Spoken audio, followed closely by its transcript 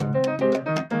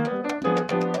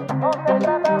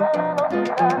Bienvenidos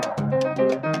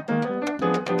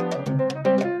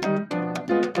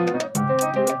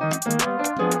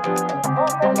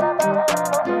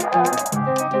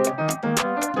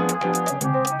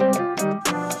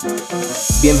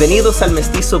al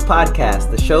Mestizo Podcast,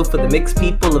 the show for the mixed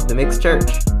people of the mixed church.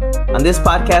 On this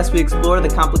podcast, we explore the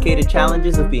complicated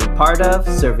challenges of being part of,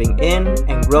 serving in,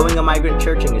 and growing a migrant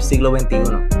church in el siglo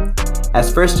XXI. As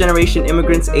first-generation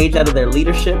immigrants age out of their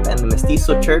leadership and the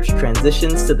Mestizo church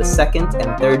transitions to the second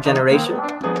and third generation,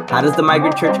 how does the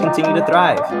migrant church continue to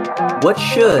thrive? What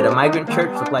should a migrant church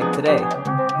look like today?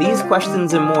 These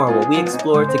questions and more will we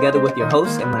explore together with your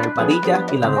hosts, Emmanuel Padilla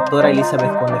y la doctora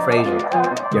Elizabeth Conde Frazier.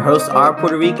 Your hosts are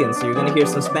Puerto Rican, so you're going to hear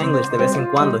some Spanglish de vez en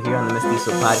cuando here on the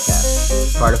Mestizo Podcast.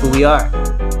 It's part of who we are.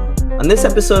 On this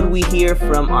episode, we hear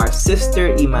from our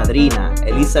sister y madrina,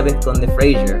 Elizabeth Conde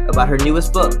Frazier, about her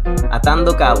newest book,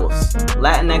 Atando, Cabos,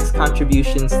 Latinx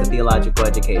Contributions to Theological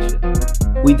Education.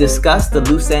 We discuss the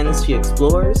loose ends she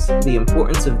explores, the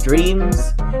importance of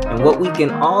dreams, and what we can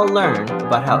all learn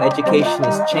about how education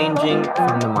is changing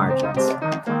from the margins.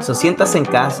 So siéntase en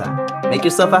casa, make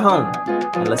yourself at home,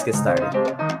 and let's get started.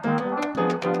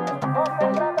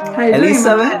 How you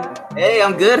Elizabeth, doing, hey,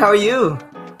 I'm good. How are you?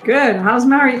 Good. How's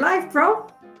married life, bro?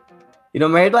 You know,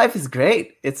 married life is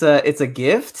great. It's a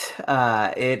gift.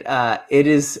 It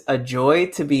is a joy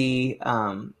to be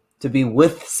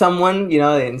with someone. You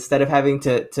know, instead of having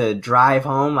to drive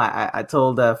home. I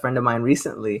told a friend of mine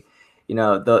recently, you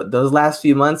know, those last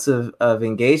few months of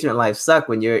engagement life suck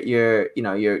when you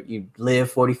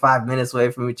live 45 minutes away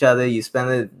from each other. You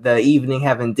spend the evening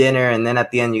having dinner, and then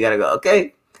at the end you gotta go,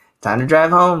 okay, time to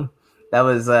drive home. That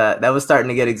was starting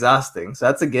to get exhausting. So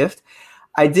that's a gift.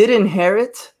 I did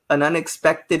inherit an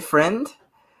unexpected friend.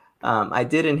 I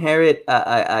did inherit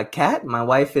a cat. My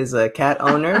wife is a cat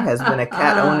owner, has been a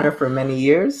cat owner for many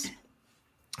years.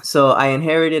 So I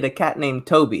inherited a cat named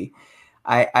Toby.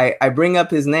 I bring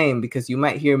up his name because you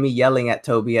might hear me yelling at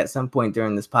Toby at some point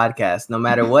during this podcast. No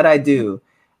matter what I do,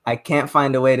 I can't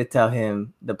find a way to tell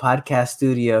him the podcast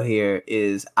studio here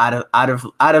is out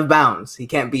of bounds. He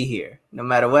can't be here. No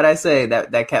matter what I say,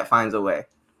 that cat finds a way.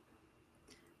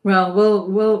 Well,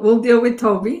 we'll deal with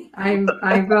Toby. I've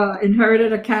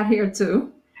inherited a cat here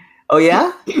too. Oh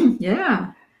yeah?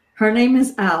 Yeah. Her name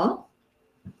is Al.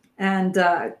 And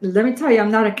let me tell you,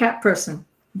 I'm not a cat person,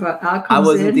 but Al comes in. I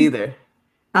wasn't either.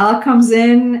 Al comes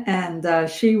in and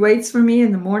she waits for me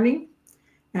in the morning,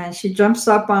 and she jumps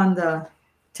up on the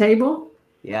table.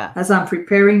 Yeah. As I'm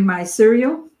preparing my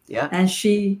cereal. Yeah. And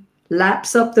she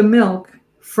laps up the milk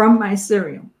from my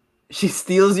cereal. She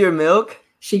steals your milk?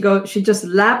 She just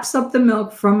laps up the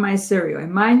milk from my cereal.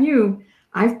 And mind you,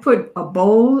 I've put a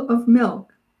bowl of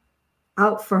milk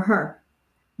out for her.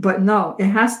 But no, it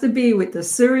has to be with the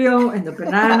cereal and the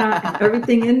banana and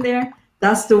everything in there.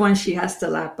 That's the one she has to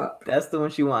lap up. That's the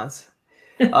one she wants.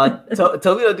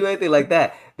 Toby don't do anything like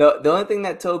that. The only thing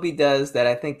that Toby does that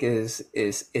I think is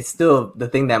still the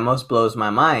thing that most blows my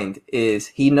mind is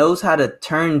he knows how to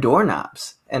turn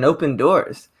doorknobs and open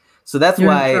doors. So that's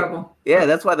why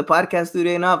the podcast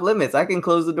studio ain't off limits. I can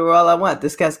close the door all I want.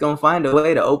 This cat's gonna find a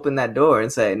way to open that door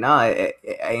and say, no,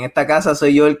 en esta casa soy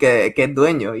yo el que es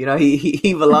dueño. You know,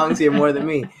 he belongs here more than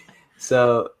me.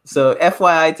 So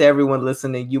FYI to everyone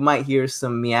listening, you might hear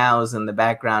some meows in the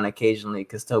background occasionally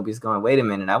because Toby's going, wait a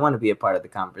minute, I want to be a part of the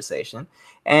conversation.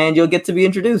 And you'll get to be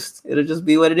introduced. It'll just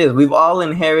be what it is. We've all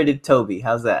inherited Toby.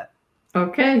 How's that?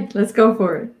 Okay, let's go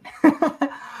for it.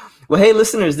 Well, hey,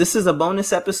 listeners, this is a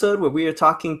bonus episode where we are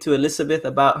talking to Elizabeth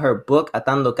about her book,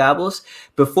 Atando Cabos.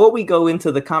 Before we go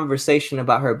into the conversation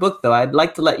about her book, though, I'd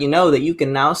like to let you know that you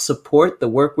can now support the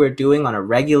work we're doing on a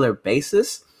regular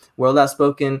basis. World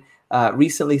Outspoken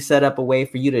recently set up a way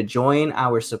for you to join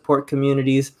our support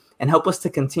communities and help us to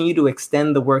continue to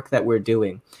extend the work that we're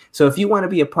doing. So if you want to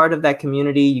be a part of that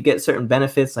community, you get certain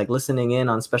benefits like listening in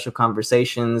on special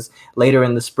conversations. Later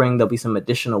in the spring, there'll be some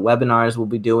additional webinars we'll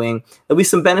be doing. There'll be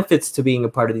some benefits to being a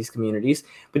part of these communities.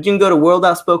 But you can go to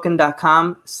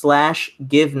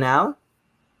worldoutspoken.com/give now.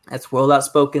 That's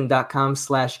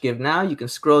worldoutspoken.com/give now. You can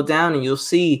scroll down and you'll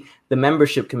see the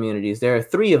membership communities. There are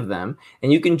 3 of them,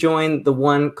 and you can join the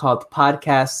one called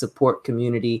Podcast Support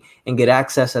Community and get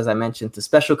access, as I mentioned, to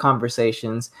special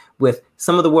conversations with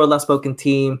some of the World Outspoken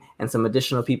team and some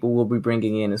additional people we'll be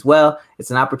bringing in as well.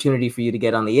 It's an opportunity for you to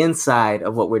get on the inside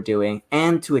of what we're doing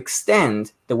and to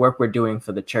extend the work we're doing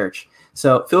for the church.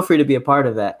 So feel free to be a part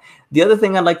of that. The other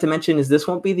thing I'd like to mention is this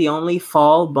won't be the only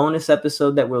fall bonus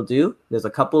episode that we'll do. There's a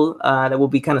couple that we'll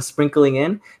be kind of sprinkling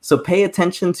in. So pay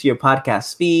attention to your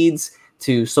podcast feeds,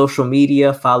 to social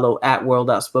media. Follow at World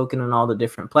Outspoken on all the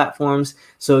different platforms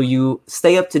so you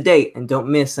stay up to date and don't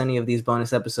miss any of these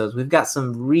bonus episodes. We've got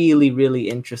some really, really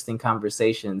interesting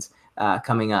conversations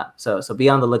coming up. So be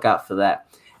on the lookout for that.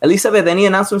 Elizabeth, any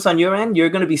announcements on your end? You're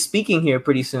going to be speaking here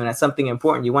pretty soon at something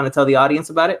important. You want to tell the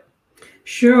audience about it?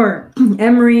 Sure.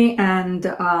 Emory and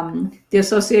the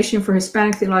Association for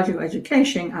Hispanic Theological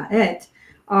Education, AET,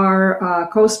 are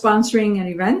co-sponsoring an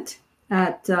event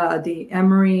at the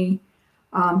Emory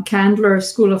Candler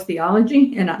School of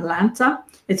Theology in Atlanta.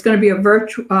 It's going to be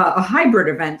a hybrid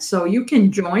event, so you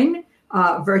can join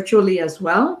virtually as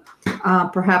well.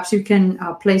 Perhaps you can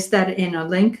place that in a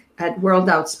link at World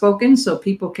Outspoken so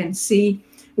people can see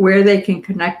where they can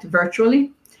connect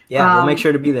virtually. Yeah, we'll make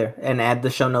sure to be there and add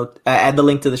the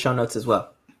link to the show notes as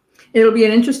well. It'll be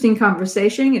an interesting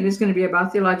conversation. It is going to be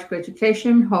about theological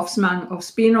education. Hofsman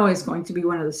Ospino is going to be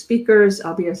one of the speakers.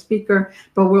 I'll be a speaker,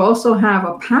 but we'll also have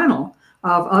a panel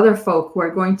of other folk who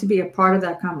are going to be a part of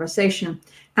that conversation.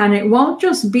 And it won't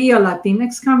just be a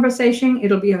Latinx conversation.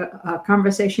 It'll be a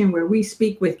conversation where we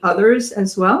speak with others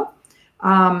as well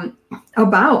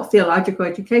about theological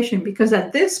education, because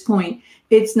at this point,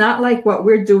 it's not like what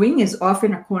we're doing is off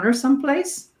in a corner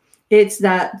someplace. It's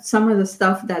that some of the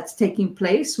stuff that's taking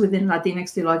place within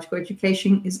Latinx theological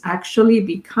education is actually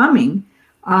becoming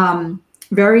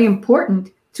very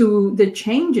important to the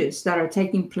changes that are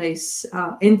taking place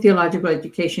in theological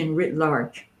education writ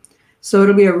large. So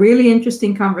it'll be a really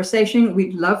interesting conversation.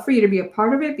 We'd love for you to be a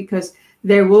part of it, because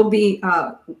there will be,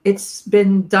 it's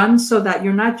been done so that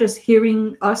you're not just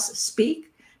hearing us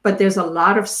speak, but there's a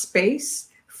lot of space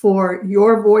for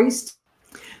your voice.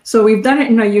 So we've done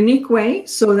it in a unique way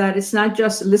so that it's not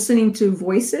just listening to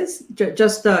voices,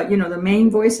 just the main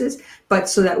voices, but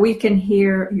so that we can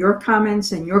hear your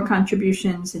comments and your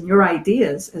contributions and your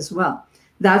ideas as well.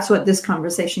 That's what this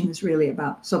conversation is really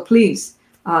about. So please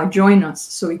join us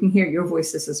so we can hear your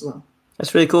voices as well.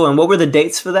 That's really cool. And what were the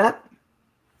dates for that?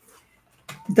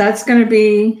 That's going to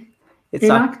be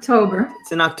in October.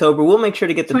 It's in October. We'll make sure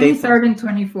to get the dates. 23rd and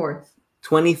 24th.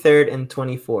 23rd and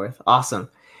 24th. Awesome.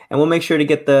 And we'll make sure to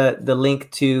get the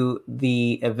link to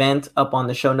the event up on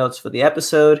the show notes for the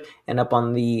episode and up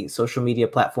on the social media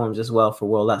platforms as well for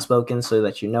World Outspoken, so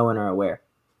that you know and are aware.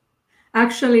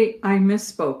 Actually, I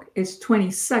misspoke. It's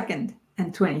 22nd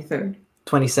and 23rd.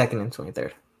 22nd and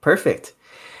 23rd. Perfect.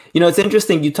 It's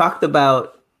interesting. You talked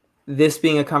about this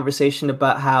being a conversation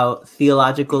about how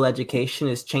theological education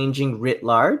is changing writ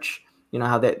large.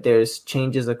 How that there's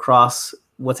changes across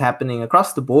what's happening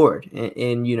across the board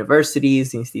in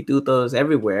universities, institutos,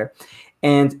 everywhere.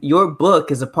 And your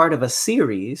book is a part of a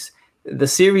series. The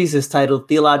series is titled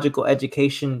Theological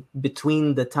Education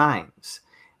Between the Times,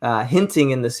 hinting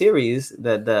in the series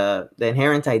that the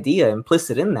inherent idea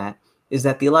implicit in that is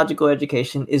that theological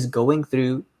education is going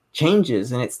through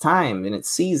changes in its time, in its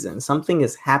season. Something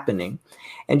is happening.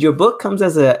 And your book comes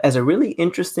as a really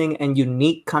interesting and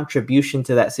unique contribution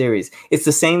to that series. It's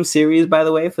the same series, by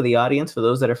the way, for the audience, for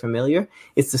those that are familiar.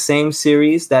 It's the same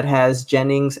series that has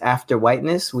Jennings After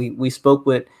Whiteness. We spoke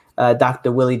with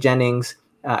Dr. Willie Jennings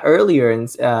earlier in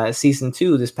season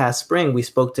 2 this past spring. We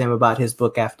spoke to him about his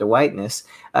book After Whiteness.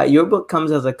 Your book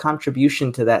comes as a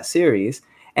contribution to that series,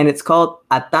 and it's called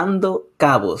Atando,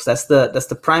 Cabos. That's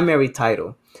the primary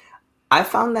title. I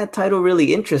found that title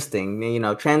really interesting.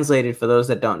 Translated for those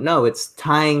that don't know, it's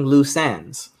tying loose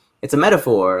ends. It's a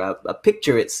metaphor, a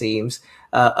picture, it seems,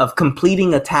 of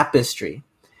completing a tapestry.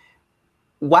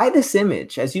 Why this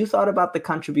image? As you thought about the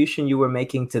contribution you were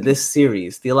making to this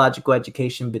series, Theological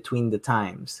Education Between the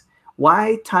Times,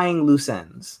 why tying loose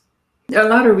ends? There are a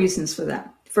lot of reasons for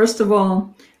that. First of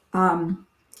all,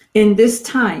 in this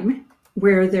time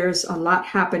where there's a lot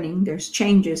happening, there's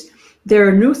changes, there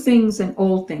are new things and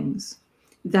old things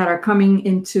that are coming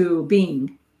into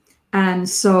being. And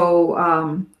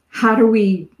so how do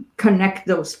we connect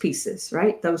those pieces,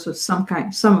 right? Those are some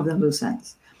of the loose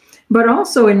ends. But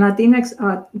also in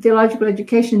Latinx theological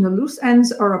education, the loose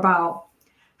ends are about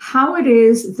how it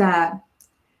is that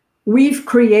we've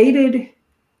created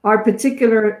our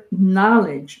particular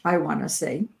knowledge, I want to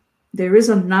say. There is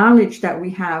a knowledge that we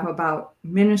have about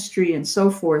ministry and so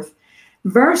forth,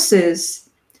 versus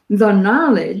the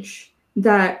knowledge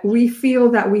that we feel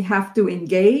that we have to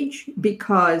engage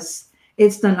because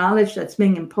it's the knowledge that's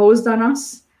being imposed on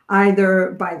us,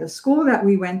 either by the school that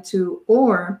we went to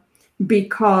or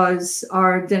because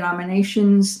our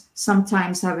denominations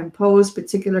sometimes have imposed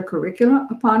particular curricula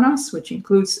upon us, which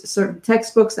includes certain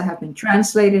textbooks that have been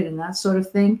translated and that sort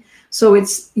of thing. So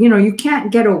it's, you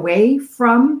can't get away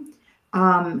from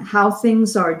how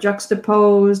things are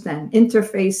juxtaposed and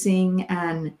interfacing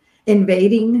and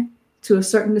invading to a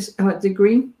certain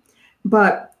degree.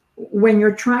 But when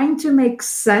you're trying to make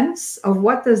sense of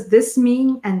what does this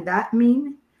mean and that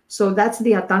mean, so that's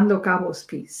the Atando Cabos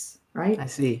piece, right? I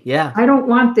see. Yeah. I don't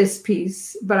want this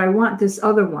piece, but I want this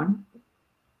other one.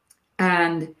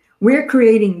 And we're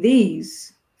creating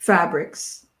these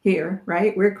fabrics here,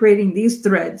 right? We're creating these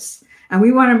threads, and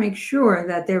we want to make sure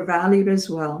that they're valued as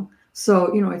well.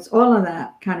 So, it's all of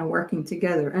that kind of working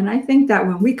together. And I think that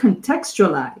when we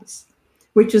contextualize,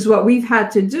 which is what we've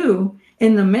had to do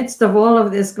in the midst of all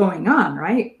of this going on,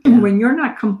 right? Yeah. When you're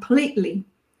not completely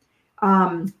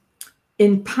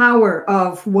in power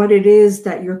of what it is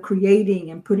that you're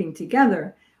creating and putting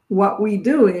together, what we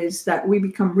do is that we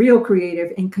become real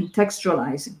creative in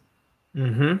contextualizing.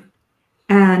 Mm-hmm.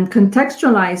 And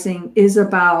contextualizing is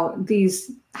about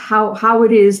how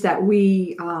it is that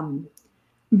we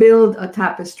build a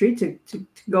tapestry, to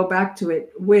go back to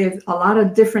it, with a lot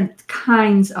of different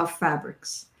kinds of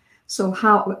fabrics. So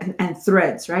and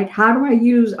threads, right? How do I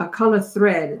use a color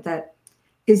thread that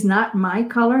is not my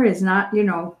color, is not,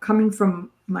 coming from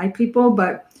my people,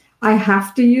 but I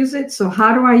have to use it. So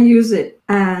how do I use it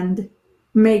and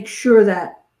make sure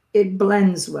that it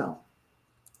blends well?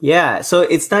 Yeah. So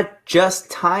it's not just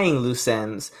tying loose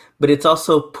ends, but it's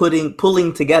also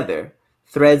pulling together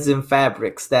threads and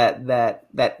fabrics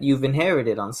that you've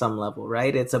inherited on some level,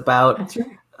 right? It's about, That's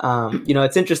right.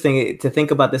 It's interesting to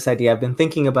think about this idea. I've been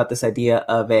thinking about this idea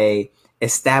of a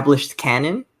established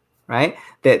canon, right?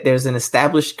 That there's an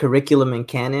established curriculum and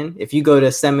canon. If you go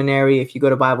to seminary, if you go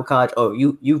to Bible college,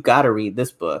 you've got to read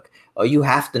this book. Oh, you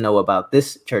have to know about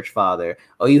this church father.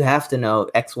 Oh, you have to know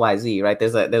X, Y, Z, right?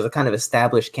 There's a kind of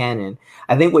established canon.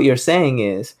 I think what you're saying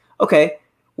is, okay,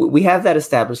 we have that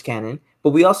established canon, but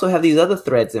we also have these other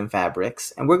threads and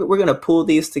fabrics, and we're going to pull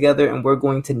these together, and we're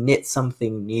going to knit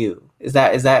something new. Is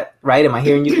that right? Am I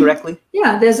hearing you correctly?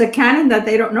 Yeah, there's a canon that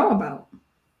they don't know about.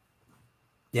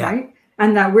 Yeah. Right?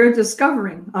 And that we're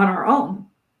discovering on our own.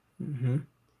 Mm-hmm.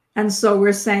 And so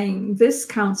we're saying this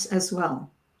counts as well.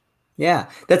 Yeah,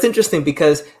 that's interesting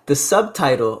because the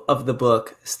subtitle of the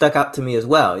book stuck out to me as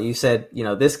well. You said,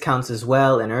 this counts as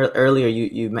well. And earlier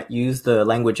you used the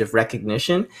language of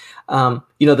recognition.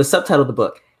 The subtitle of the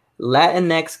book,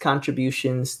 Latinx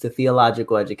Contributions to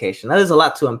Theological Education. Now, there's a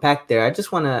lot to unpack there.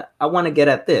 I want to get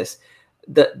at this.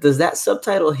 Does that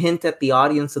subtitle hint at the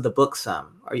audience of the book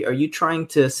some? Are you trying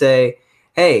to say,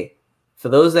 hey, for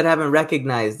those that haven't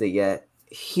recognized it yet,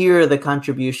 here are the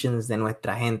contributions de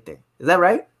nuestra gente? Is that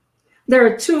right? There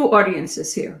are two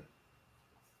audiences here.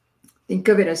 Think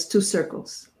of it as two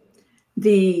circles.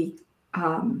 The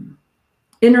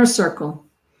inner circle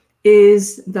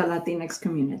is the Latinx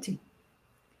community.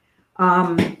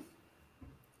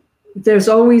 There's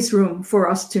always room for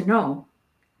us to know,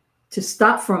 to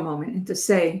stop for a moment and to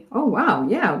say, oh, wow,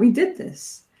 yeah, we did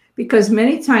this. Because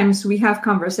many times we have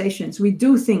conversations, we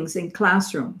do things in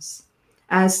classrooms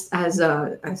as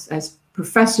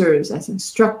professors, as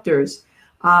instructors.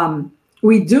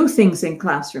 We do things in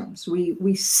classrooms.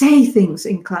 We say things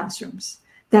in classrooms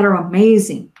that are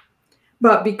amazing.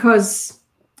 But because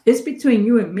it's between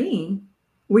you and me,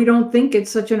 we don't think it's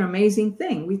such an amazing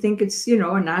thing. We think it's,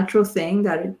 a natural thing,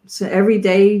 that it's an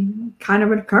everyday kind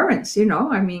of an occurrence,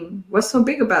 what's so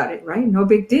big about it, right? No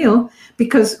big deal,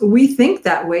 because we think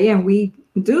that way and we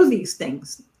do these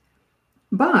things.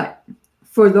 But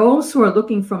for those who are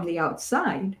looking from the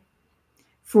outside,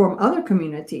 from other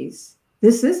communities,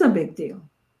 this is a big deal.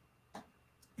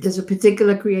 There's a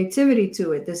particular creativity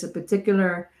to it. There's a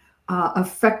particular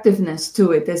effectiveness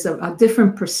to it. There's a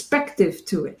different perspective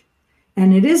to it.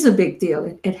 And it is a big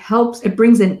deal. It helps. It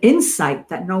brings an insight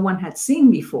that no one had seen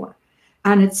before.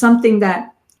 And it is something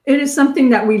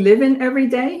that we live in every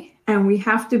day, and we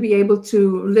have to be able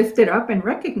to lift it up and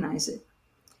recognize it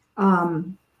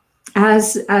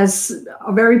as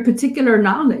a very particular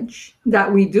knowledge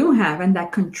that we do have and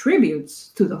that contributes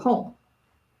to the whole.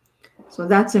 So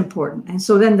that's important. And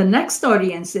so then the next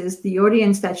audience is the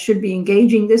audience that should be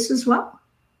engaging this as well.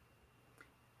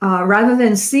 Rather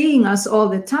than seeing us all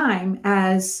the time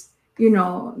as, the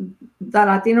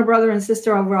Latino brother and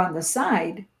sister over on the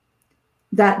side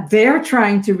that they're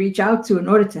trying to reach out to in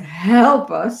order to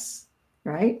help us,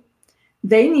 right?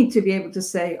 They need to be able to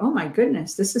say, oh my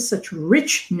goodness, this is such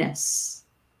richness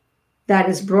that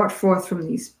is brought forth from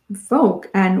these folk.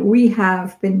 And we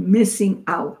have been missing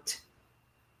out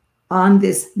on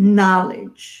this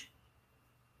knowledge.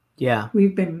 Yeah.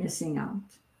 We've been missing out.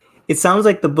 It sounds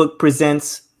like the book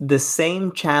presents the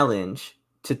same challenge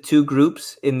to two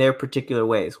groups in their particular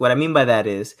ways. What I mean by that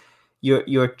is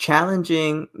you're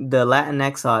challenging the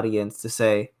Latinx audience to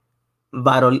say,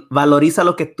 valoriza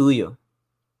lo que es tuyo.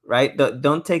 right?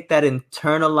 Don't take that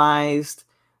internalized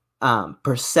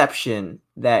perception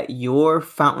that your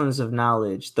fountains of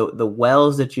knowledge, the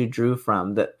wells that you drew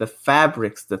from, the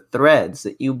fabrics, the threads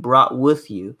that you brought with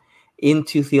you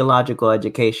into theological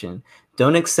education.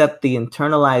 Don't accept the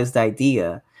internalized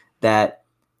idea that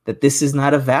this is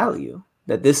not a value,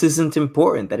 that this isn't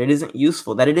important, that it isn't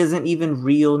useful, that it isn't even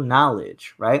real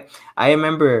knowledge, right? I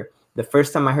remember the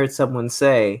first time I heard someone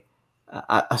say,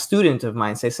 a student of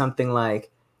mine say something like,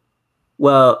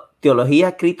 well,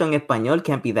 teología escrito en español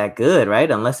can't be that good, right?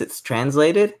 Unless it's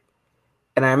translated.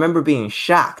 And I remember being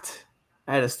shocked.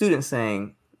 I had a student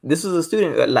saying, this was a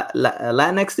student, a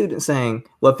Latinx student saying,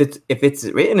 well, if it's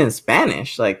written in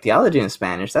Spanish, like theology in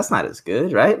Spanish, that's not as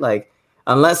good, right? Like,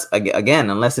 unless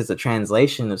it's a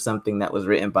translation of something that was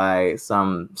written by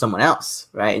someone else,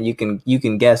 right? And you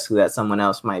can guess who that someone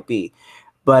else might be.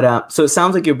 But so it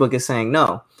sounds like your book is saying,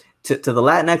 no, to the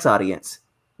Latinx audience,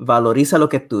 valoriza lo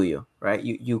que es tuyo, right?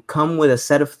 You come with a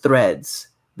set of threads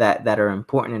that are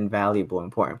important and valuable,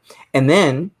 and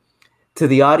then to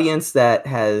the audience that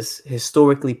has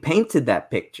historically painted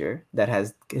that picture, that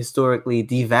has historically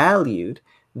devalued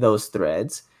those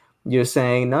threads, you're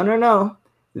saying, no,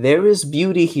 there is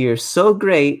beauty here so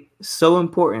great, so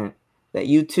important, that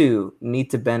you too need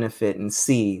to benefit and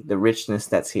see the richness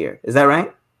that's here. Is that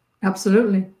right?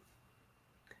 Absolutely.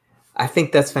 I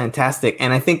think that's fantastic.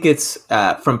 And I think it's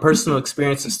from personal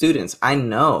experience of students. I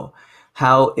know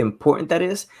how important that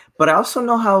is, but I also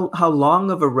know how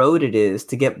long of a road it is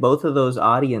to get both of those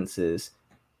audiences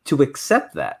to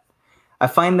accept that. I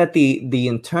find that the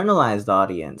internalized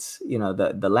audience,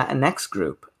 the Latinx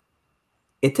group,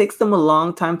 it takes them a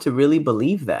long time to really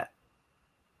believe that.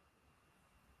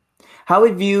 How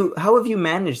have you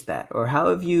managed that, or how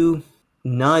have you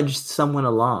nudged someone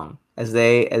along as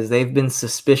they've been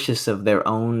suspicious of their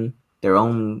own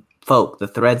folk, the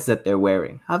threads that they're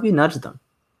wearing? How have you nudged them?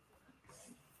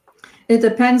 It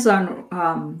depends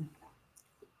on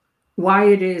why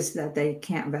it is that they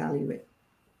can't value it,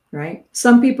 right?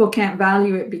 Some people can't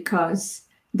value it because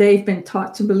they've been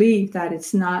taught to believe that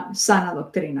it's not sana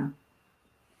doctrina.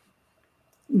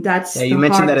 That's you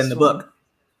mentioned that in the book.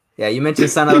 Yeah, you mentioned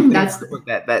sana doctrina in the book,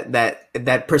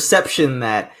 that perception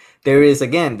that there is,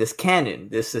 again, this canon,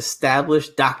 this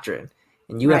established doctrine,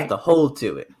 and you have to hold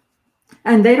to it.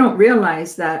 And they don't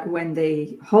realize that when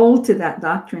they hold to that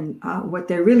doctrine, what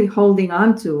they're really holding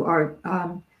on to are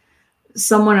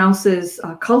someone else's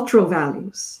cultural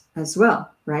values as well,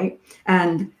 right?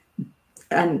 And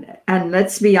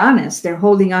let's be honest, they're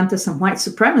holding on to some white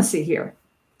supremacy here,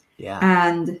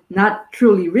 and not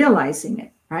truly realizing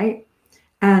it, right?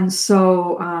 And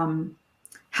so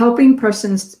helping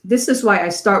persons, this is why I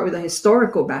start with a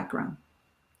historical background.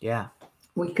 Yeah.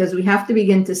 Because we have to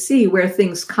begin to see where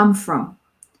things come from.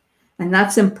 And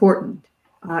that's important.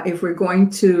 If we're going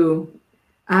to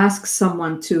ask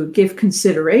someone to give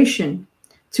consideration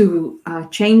to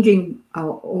changing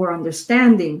or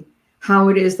understanding how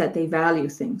it is that they value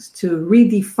things, to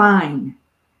redefine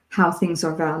how things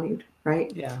are valued,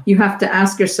 right? Yeah. You have to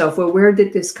ask yourself, well, where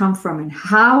did this come from? And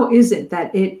how is it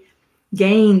that it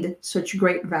gained such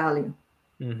great value?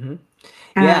 Mm-hmm.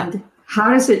 And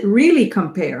how does it really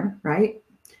compare, right,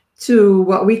 to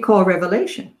what we call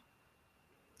revelation?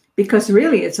 Because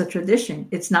really it's a tradition,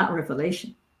 it's not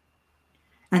revelation.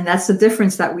 And that's the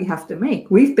difference that we have to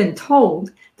make. We've been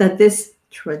told that this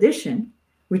tradition,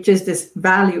 which is this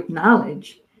valued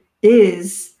knowledge,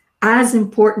 is as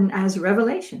important as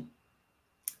revelation.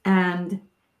 And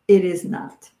it is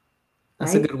not.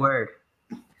 That's right? A good word.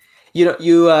 You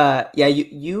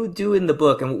do in the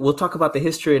book, and we'll talk about the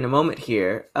history in a moment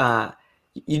here.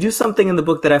 You do something in the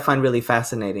book that I find really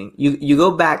fascinating. You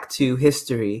go back to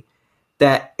history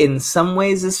that in some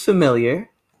ways is familiar,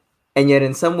 and yet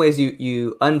in some ways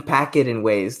you unpack it in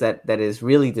ways that is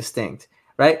really distinct,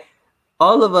 right?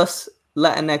 All of us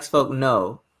Latinx folk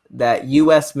know that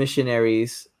U.S.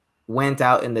 missionaries went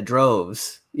out in the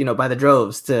droves, by the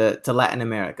droves to Latin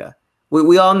America.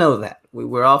 We all know that.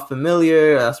 We're all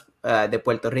familiar. De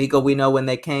Puerto Rico, we know when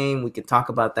they came. We could talk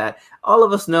about that. All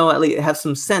of us know, at least have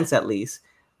some sense at least,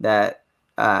 that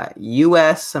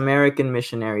U.S. American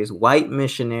missionaries, white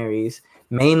missionaries,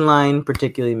 mainline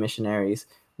particularly missionaries,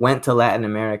 went to Latin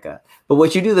America. But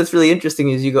what you do that's really interesting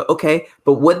is you go, okay,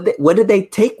 but what did they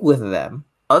take with them?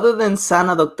 Other than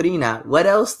sana doctrina, what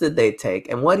else did they take?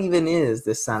 And what even is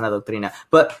this sana doctrina?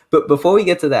 But before we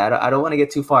get to that, I don't want to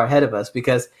get too far ahead of us,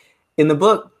 because in the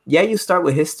book, you start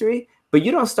with history, but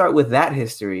you don't start with that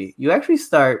history. You actually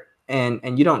start,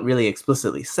 and you don't really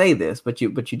explicitly say this, but you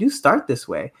do start this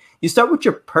way. You start with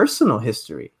your personal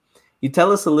history. you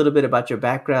tell us a little bit about your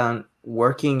background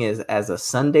working as a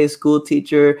Sunday school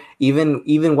teacher,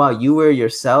 even while you were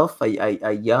yourself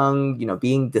a young,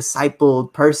 being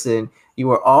discipled person, you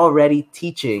were already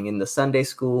teaching in the Sunday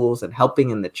schools and helping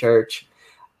in the church.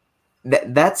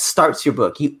 That starts your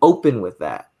book. You open with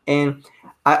that. And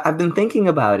I've been thinking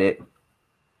about it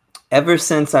ever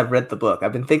since I've read the book.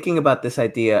 I've been thinking about this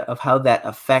idea of how that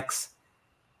affects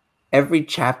every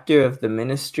chapter of the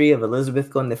ministry of Elizabeth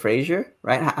Conde Frazier,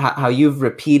 right? How you've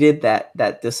repeated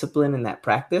that discipline and that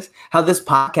practice. How this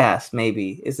podcast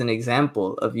maybe is an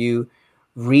example of you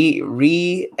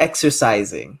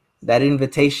re-exercising that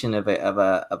invitation of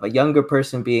a younger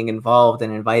person being involved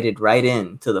and invited right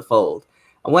into the fold.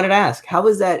 I wanted to ask, how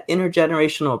is that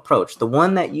intergenerational approach, the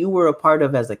one that you were a part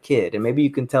of as a kid, and maybe you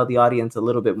can tell the audience a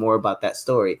little bit more about that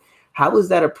story. How is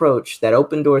that approach that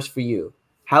opened doors for you?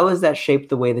 How has that shaped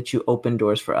the way that you open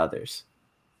doors for others?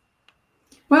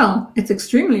 Well, it's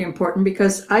extremely important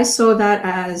because I saw that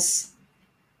as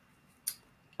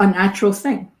a natural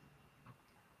thing.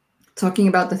 Talking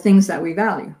about the things that we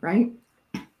value, right?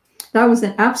 That was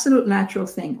an absolute natural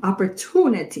thing.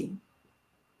 Opportunity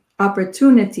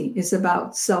is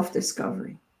about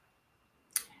self-discovery.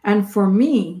 And for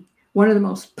me, one of the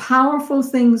most powerful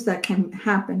things that can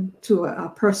happen to a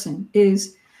person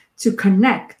is to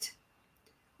connect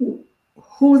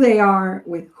who they are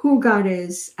with who God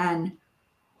is and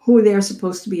who they're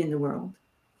supposed to be in the world.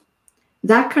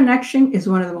 That connection is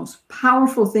one of the most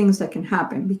powerful things that can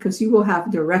happen because you will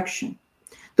have direction.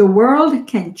 The world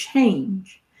can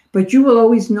change, but you will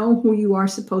always know who you are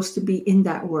supposed to be in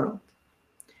that world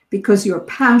because your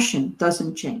passion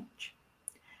doesn't change.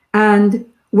 And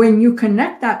when you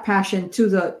connect that passion to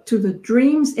the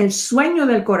dreams, el sueño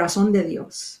del corazón de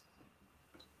Dios,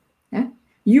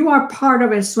 you are part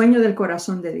of el sueño del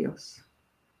corazón de Dios.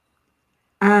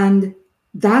 And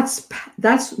that's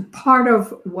part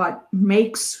of what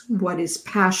makes what is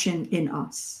passion in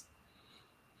us.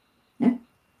 Yeah?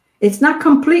 It's not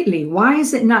completely. Why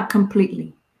is it not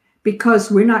completely?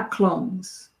 Because we're not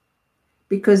clones.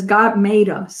 Because God made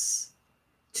us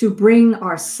to bring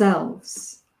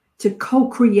ourselves, to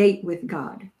co-create with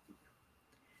God.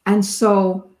 And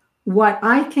so what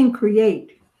I can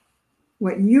create,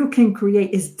 what you can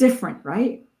create is different,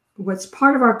 right? What's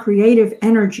part of our creative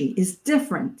energy is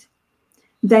different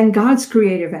than God's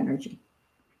creative energy.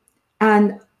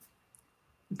 And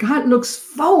God looks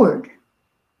forward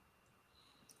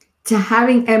to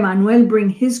having Emmanuel bring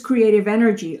his creative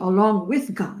energy along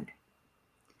with God.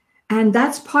 And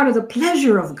that's part of the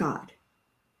pleasure of God,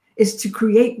 is to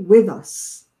create with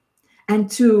us and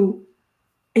to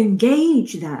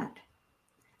engage that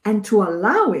and to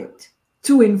allow it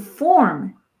to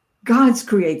inform God's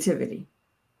creativity.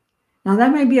 Now,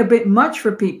 that may be a bit much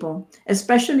for people,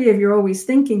 especially if you're always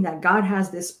thinking that God has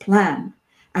this plan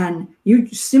and you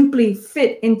simply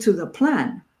fit into the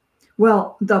plan.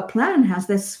 Well, the plan has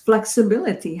this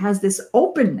flexibility, has this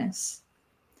openness,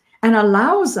 and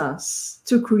allows us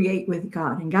to create with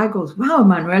God. And God goes, wow,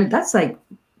 Manuel, that's like,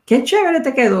 qué chévere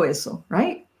te quedó eso,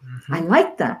 right? Mm-hmm. I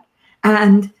like that.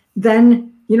 And then,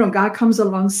 God comes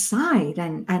alongside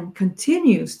and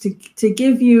continues to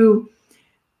give you,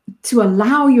 to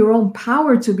allow your own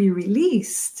power to be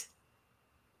released.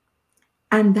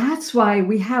 And that's why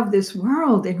we have this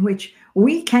world in which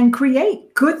we can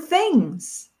create good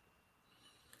things.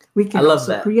 We can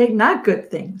also create not good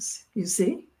things, you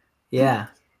see? Yeah.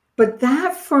 But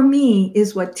that, for me,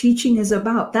 is what teaching is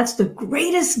about. That's the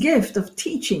greatest gift of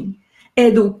teaching.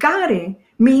 Educare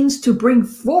means to bring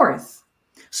forth.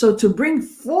 So to bring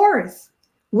forth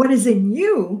what is in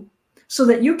you so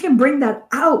that you can bring that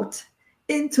out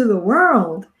into the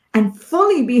world and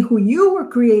fully be who you were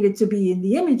created to be in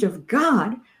the image of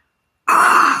God.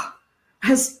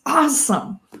 That's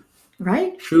awesome,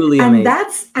 right? Truly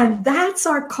amazing. And that's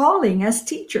our calling as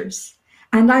teachers.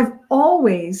 And I've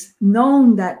always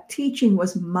known that teaching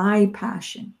was my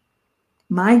passion,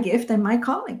 my gift, and my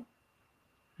calling.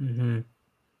 Mm-hmm.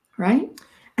 Right?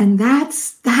 And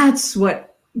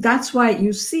that's why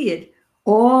you see it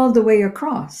all the way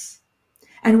across.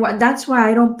 And that's why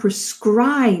I don't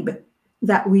prescribe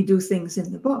that we do things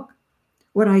in the book.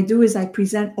 What I do is I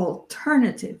present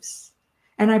alternatives,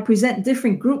 and I present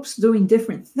different groups doing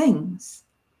different things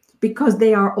because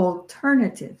they are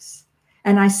alternatives.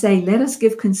 And I say, let us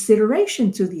give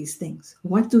consideration to these things.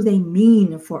 What do they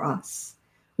mean for us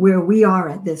where we are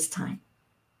at this time?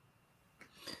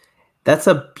 That's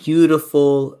a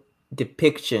beautiful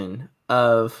depiction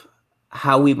of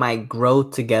how we might grow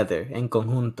together en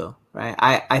conjunto, right?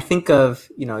 I think of,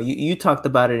 you talked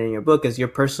about it in your book as your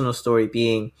personal story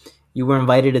being you were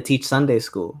invited to teach Sunday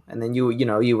school, and then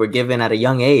you were given at a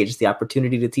young age the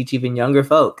opportunity to teach even younger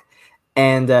folk.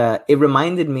 And it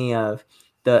reminded me of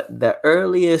the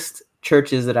earliest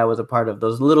churches that I was a part of,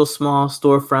 those little small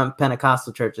storefront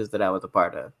Pentecostal churches that I was a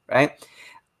part of, right?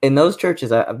 In those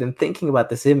churches, I've been thinking about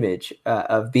this image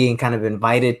of being kind of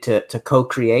invited to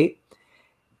co-create.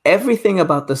 Everything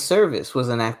about the service was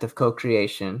an act of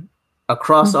co-creation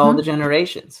across all the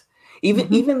generations.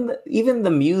 Even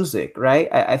the music, right?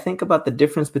 I think about the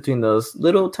difference between those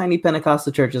little tiny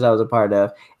Pentecostal churches I was a part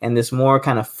of and this more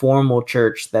kind of formal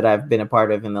church that I've been a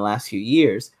part of in the last few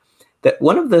years. That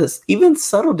one of the even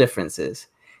subtle differences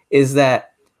is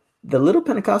that the little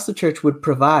Pentecostal church would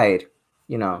provide,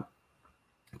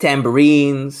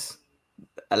 tambourines,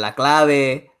 a la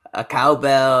clave, a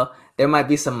cowbell. There might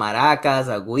be some maracas,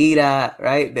 a guira,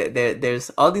 right? There's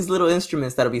all these little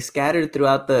instruments that'll be scattered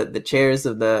throughout the chairs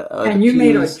of the and you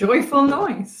made a joyful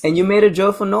noise. And you made a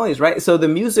joyful noise, right? So the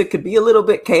music could be a little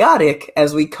bit chaotic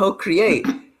as we co-create,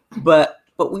 but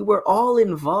we were all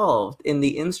involved in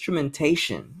the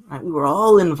instrumentation, right? We were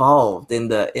all involved in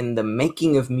the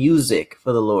making of music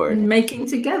for the Lord. And making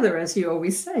together, as you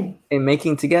always say. And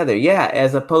making together, yeah,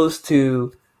 as opposed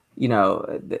to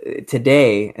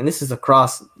today, and this is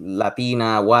across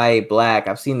Latina, white, black.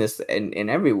 I've seen this in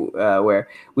every where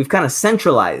we've kind of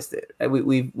centralized it. Right?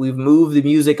 We've moved the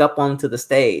music up onto the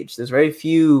stage. There's very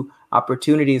few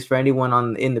opportunities for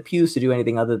anyone in the pews to do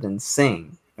anything other than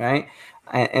sing, right?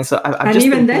 And so I've just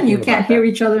even then you can't hear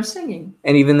each other singing.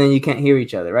 And even then you can't hear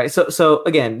each other, right? So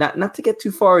again, not to get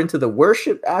too far into the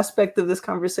worship aspect of this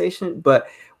conversation, but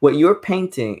what you're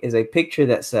painting is a picture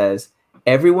that says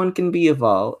everyone can be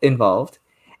involved,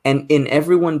 and in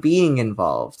everyone being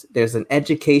involved, there's an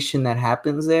education that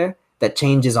happens there that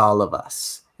changes all of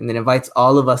us, and that invites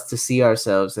all of us to see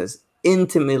ourselves as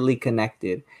intimately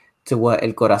connected to what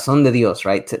el corazón de Dios,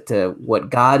 right? To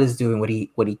what God is doing,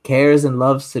 what he cares and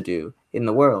loves to do in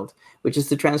the world, which is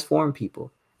to transform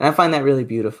people. And I find that really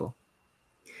beautiful.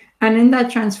 And in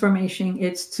that transformation,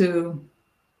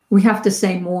 we have to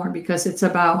say more, because it's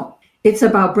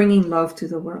about bringing love to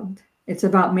the world. It's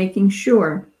about making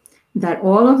sure that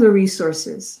all of the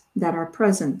resources that are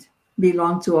present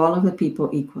belong to all of the people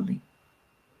equally.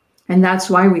 And that's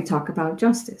why we talk about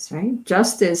justice, right?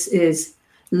 Justice is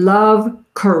love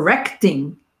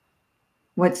correcting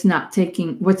what's not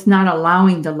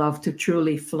allowing the love to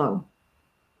truly flow,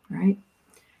 right?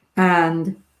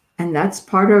 And that's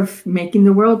part of making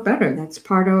the world better. That's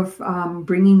part of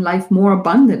bringing life more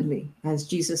abundantly, as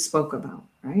Jesus spoke about,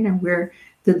 right? And we're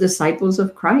the disciples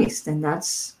of Christ, and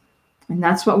that's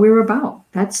what we're about.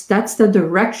 That's the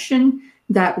direction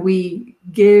that we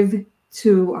give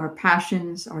to our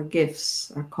passions, our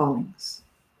gifts, our callings.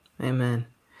 Amen.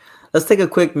 Let's take a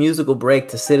quick musical break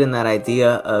to sit in that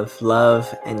idea of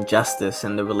love and justice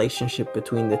and the relationship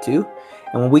between the two.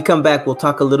 And when we come back, we'll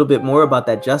talk a little bit more about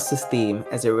that justice theme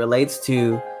as it relates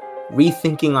to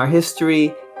rethinking our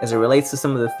history, as it relates to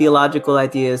some of the theological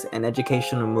ideas and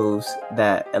educational moves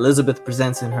that Elizabeth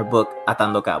presents in her book,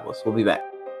 Atando Cabos. We'll be back.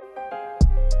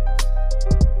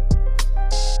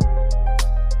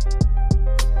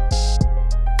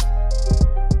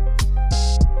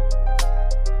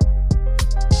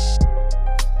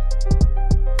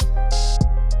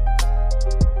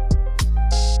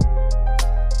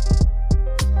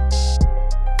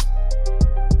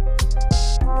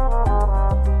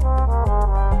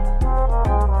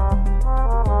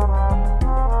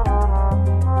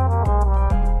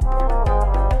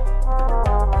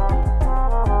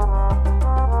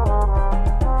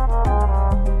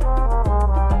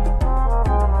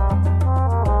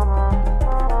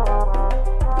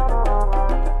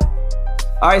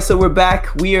 All right, so we're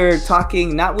back. We are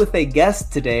talking not with a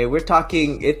guest today. We're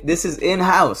talking, this is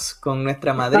in-house con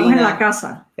nuestra madrina. Estamos en la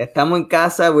casa. Estamos en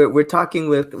casa. We're talking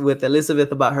with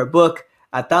Elizabeth about her book,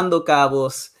 Atando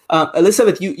Cabos.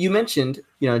 Elizabeth, you mentioned,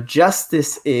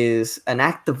 justice is an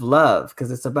act of love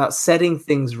because it's about setting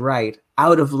things right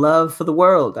out of love for the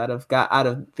world, out of God, out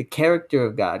of the character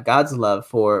of God, God's love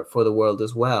for the world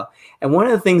as well. And one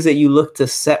of the things that you look to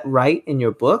set right in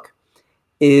your book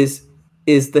is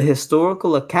the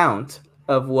historical account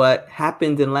of what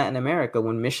happened in Latin America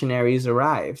when missionaries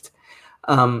arrived.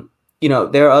 There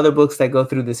are other books that go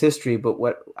through this history, but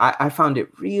what I found it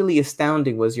really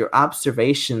astounding was your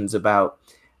observations about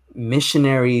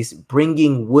missionaries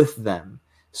bringing with them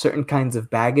certain kinds of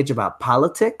baggage about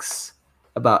politics,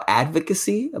 about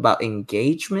advocacy, about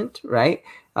engagement, right?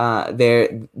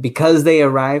 Because they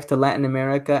arrived to Latin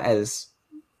America as,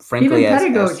 frankly,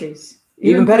 even pedagogies.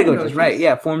 Even pedagogies, right?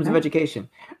 Yeah, forms of education,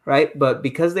 right? But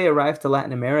because they arrived to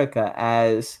Latin America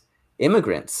as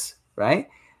immigrants, right?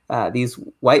 these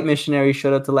white missionaries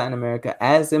showed up to Latin America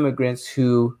as immigrants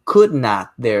who could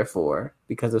not, therefore,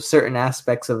 because of certain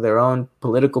aspects of their own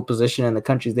political position in the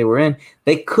countries they were in,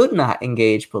 they could not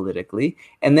engage politically.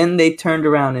 And then they turned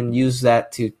around and used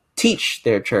that to teach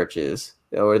their churches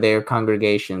or their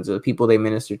congregations or the people they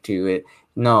ministered to.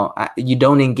 You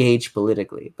don't engage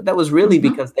politically. But that was really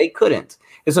because they couldn't.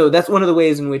 And so that's one of the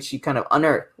ways in which you kind of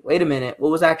unearth, wait a minute,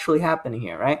 what was actually happening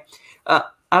here, right?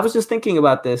 I was just thinking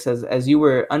about this as you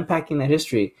were unpacking that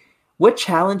history. What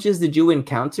challenges did you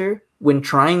encounter when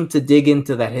trying to dig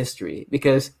into that history?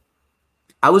 Because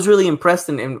I was really impressed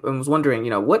and was wondering,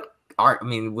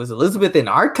 was Elizabeth in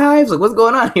archives? Like, what's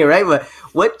going on here, right? But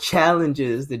what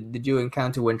challenges did you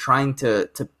encounter when trying to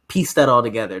piece that all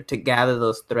together, to gather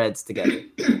those threads together?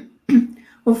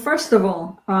 Well, first of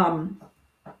all,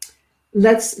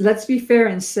 let's be fair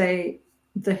and say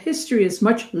the history is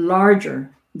much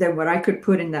larger than what I could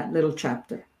put in that little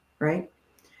chapter, right?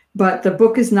 But the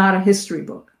book is not a history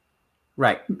book,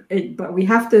 right? But we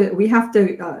have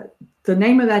to. The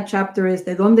name of that chapter is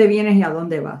 "De dónde vienes y a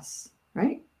dónde vas,"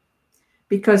 right?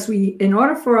 Because in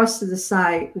order for us to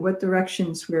decide what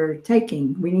directions we're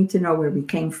taking, we need to know where we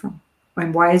came from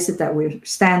and why is it that we're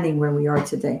standing where we are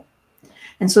today.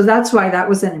 And so that's why that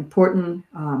was an important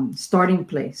starting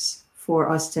place for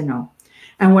us to know.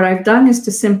 And what I've done is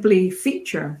to simply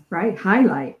feature, right,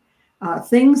 highlight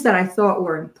things that I thought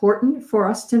were important for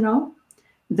us to know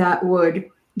that would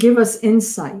give us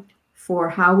insight for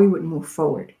how we would move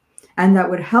forward and that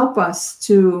would help us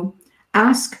to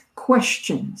ask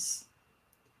questions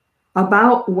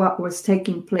about what was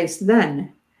taking place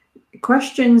then,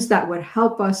 questions that would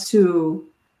help us to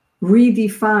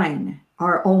redefine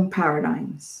our own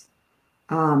paradigms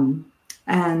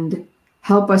and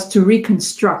help us to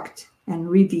reconstruct and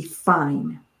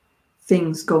redefine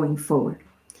things going forward.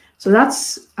 So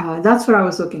that's what I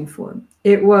was looking for.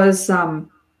 It was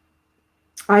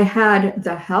I had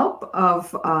the help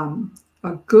of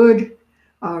a good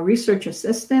research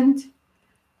assistant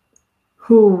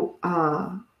who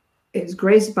is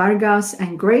Grace Vargas,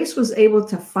 and Grace was able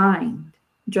to find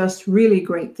just really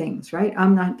great things, right?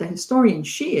 I'm not the historian,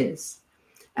 she is.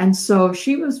 And so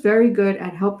she was very good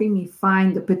at helping me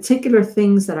find the particular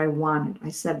things that I wanted. I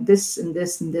said, this and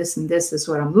this and this and this is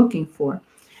what I'm looking for.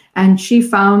 And she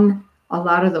found a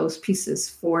lot of those pieces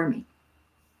for me.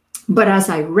 But as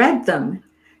I read them,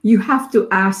 you have to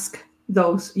ask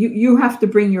those, you have to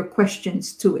bring your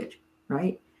questions to it,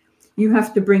 right? You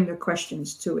have to bring your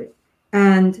questions to it.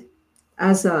 And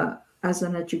as an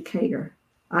educator,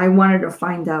 I wanted to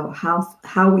find out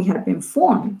how we had been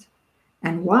formed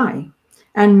and why.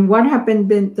 And what have been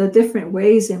the different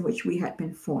ways in which we had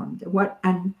been formed.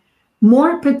 And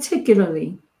more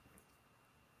particularly,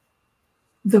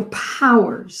 the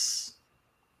powers,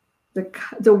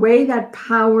 the way that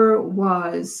power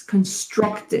was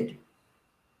constructed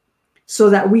so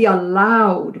that we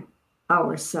allowed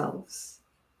ourselves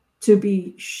to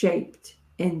be shaped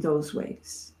in those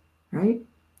ways, right?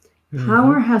 Mm-hmm.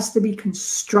 Power has to be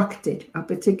constructed a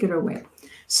particular way.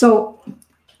 So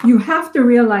you have to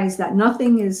realize that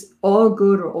nothing is all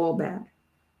good or all bad.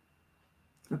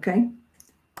 Okay?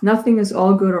 Nothing is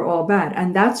all good or all bad.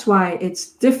 And that's why it's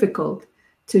difficult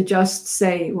to just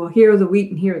say, well, here are the wheat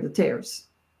and here are the tares.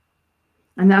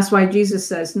 And that's why Jesus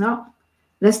says, no,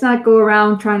 let's not go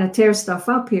around trying to tear stuff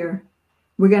up here.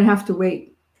 We're going to have to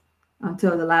wait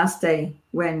until the last day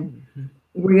when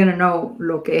we're going to know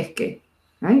lo que es que,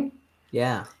 right?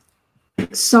 Yeah.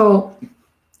 So,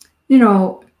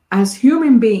 as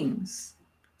human beings,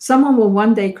 someone will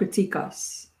one day critique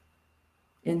us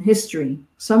in history.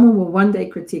 Someone will one day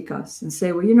critique us and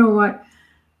say, well, you know what?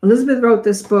 Elizabeth wrote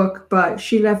this book, but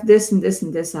she left this and this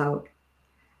and this out.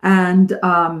 And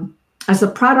as a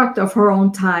product of her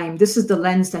own time, this is the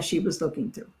lens that she was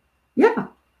looking through. Yeah,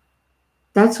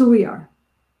 that's who we are.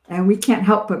 And we can't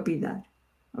help but be that.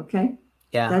 Okay?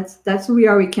 Yeah. That's who we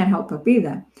are. We can't help but be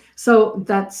that. So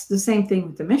that's the same thing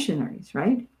with the missionaries,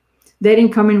 right? They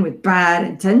didn't come in with bad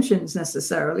intentions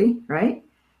necessarily, right?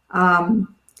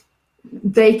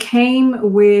 They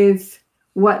came with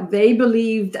what they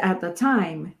believed at the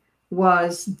time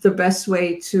was the best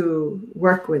way to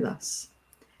work with us.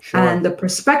 Sure. And the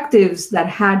perspectives that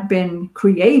had been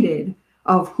created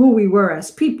of who we were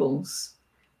as peoples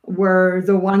were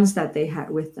the ones that they had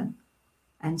with them.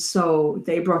 And so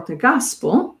they brought the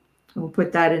gospel, we'll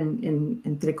put that in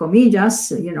entre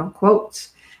comillas, quotes,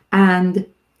 and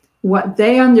what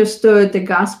they understood the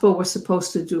gospel was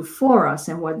supposed to do for us,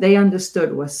 and what they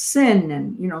understood was sin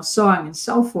and, so on and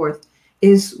so forth,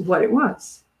 is what it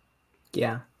was.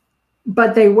 Yeah.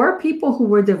 But they were people who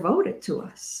were devoted to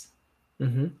us.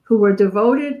 who were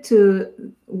devoted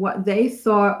to what they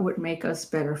thought would make us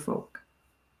better folk.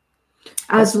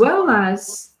 As well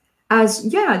as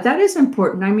yeah, that is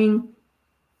important. I mean,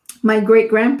 my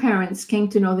great-grandparents came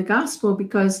to know the gospel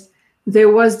because there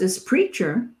was this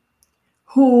preacher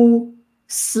who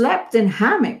slept in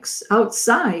hammocks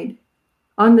outside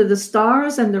under the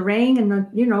stars and the rain, and the,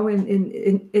 you know,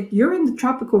 you're in the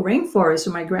tropical rainforest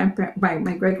where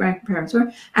my great-grandparents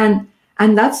were, and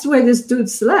that's where this dude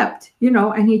slept, you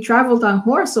know, and he traveled on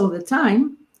horse all the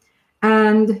time,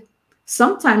 and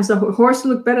sometimes the horse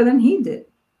looked better than he did.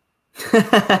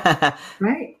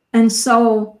 Right? And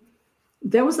so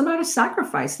there was a lot of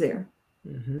sacrifice there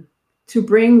to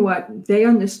bring what they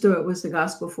understood was the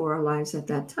gospel for our lives at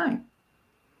that time.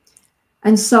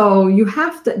 And so you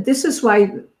have to, this is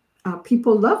why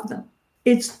people love them.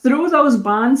 It's through those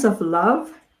bonds of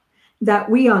love that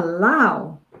we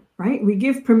allow, right? We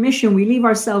give permission. We leave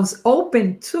ourselves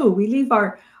open to, we leave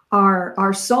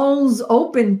our souls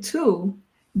open to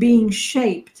being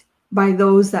shaped by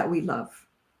those that we love.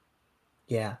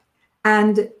 Yeah.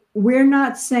 And we're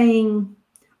not saying,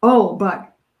 oh,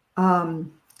 but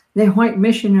they're white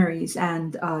missionaries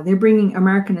and they're bringing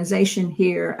Americanization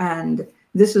here, and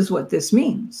this is what this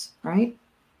means, right?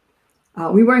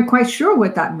 We weren't quite sure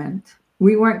what that meant.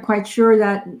 We weren't quite sure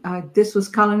that this was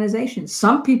colonization.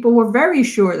 Some people were very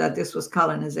sure that this was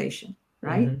colonization,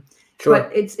 right? Sure.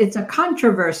 But it's a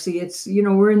controversy. It's, you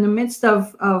know, we're in the midst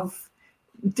of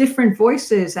different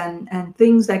voices and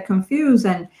things that confuse,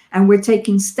 and we're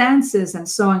taking stances and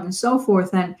so on and so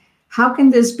forth. And how can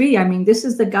this be? I mean, this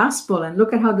is the gospel, and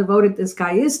look at how devoted this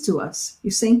guy is to us,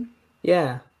 you see?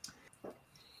 Yeah.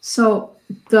 So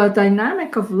the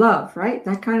dynamic of love, right?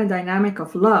 That kind of dynamic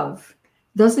of love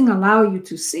doesn't allow you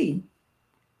to see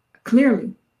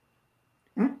clearly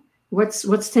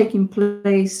what's taking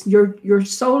place. Your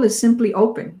soul is simply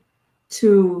open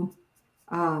to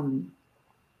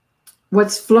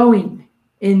what's flowing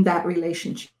in that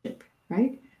relationship,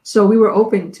 right? So we were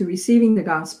open to receiving the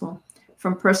gospel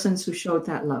from persons who showed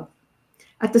that love.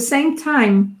 At the same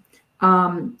time,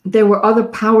 there were other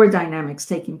power dynamics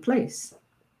taking place.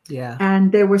 Yeah.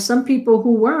 And there were some people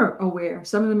who were aware,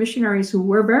 some of the missionaries who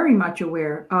were very much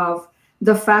aware of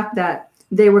the fact that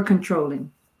they were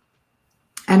controlling.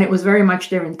 And it was very much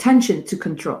their intention to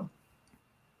control.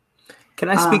 Can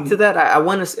I speak to that? I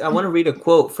want to read a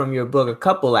quote from your book, a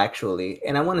couple actually,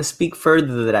 and I want to speak further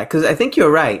to that because I think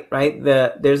you're right.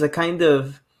 There's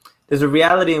a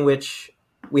reality in which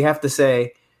we have to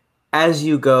say, as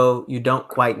you go, you don't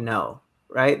quite know,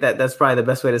 right? That's probably the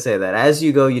best way to say that. As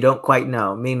you go, you don't quite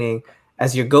know, meaning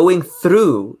as you're going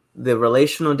through the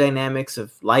relational dynamics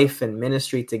of life and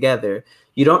ministry together,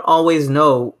 you don't always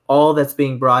know all that's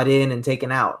being brought in and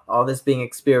taken out, all that's being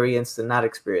experienced and not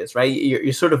experienced, right?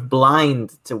 You're sort of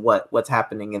blind to what's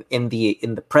happening in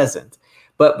the present.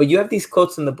 But you have these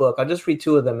quotes in the book. I'll just read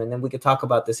two of them, and then we could talk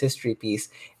about this history piece.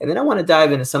 And then I want to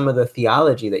dive into some of the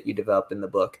theology that you develop in the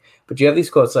book. But you have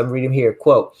these quotes. So I'm reading here.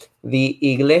 Quote, "The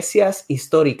iglesias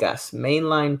históricas,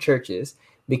 mainline churches,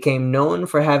 became known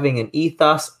for having an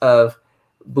ethos of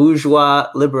bourgeois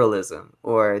liberalism,"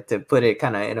 or to put it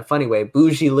kind of in a funny way,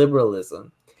 bougie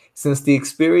liberalism, since the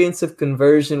experience of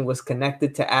conversion was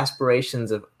connected to aspirations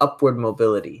of upward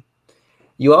mobility.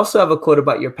 You also have a quote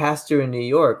about your pastor in New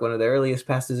York, one of the earliest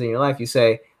pastors in your life. You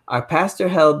say, "Our pastor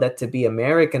held that to be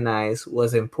Americanized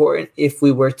was important if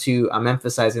we were to," I'm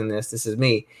emphasizing this is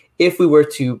me, "if we were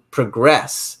to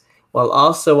progress, while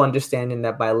also understanding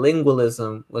that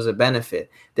bilingualism was a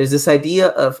benefit." There's this idea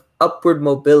of upward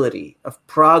mobility, of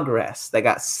progress that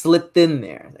got slipped in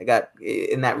there. That got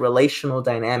in that relational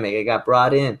dynamic. It got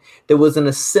brought in. There was an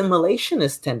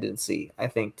assimilationist tendency, I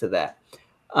think, to that.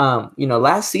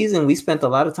 Last season, we spent a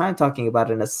lot of time talking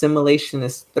about an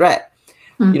assimilationist threat.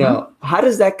 How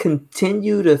does that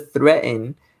continue to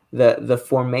threaten the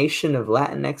formation of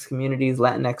Latinx communities,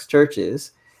 Latinx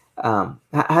churches? How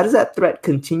does that threat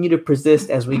continue to persist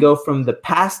as we go from the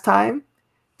past time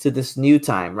to this new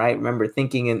time, right? Remember,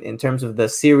 thinking in terms of the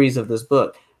series of this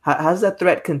book, how does that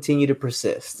threat continue to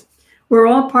persist? We're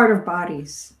all part of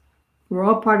bodies. We're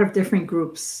all part of different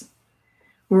groups.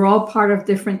 We're all part of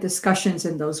different discussions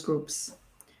in those groups.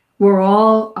 We're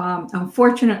all,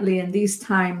 unfortunately, in these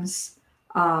times,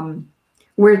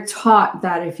 we're taught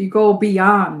that if you go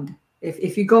beyond,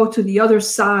 if you go to the other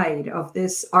side of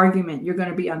this argument, you're going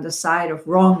to be on the side of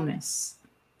wrongness.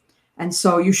 And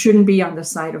so you shouldn't be on the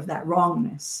side of that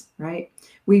wrongness, right?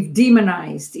 We've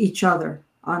demonized each other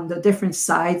on the different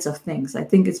sides of things. I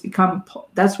think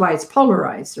that's why it's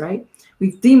polarized, right?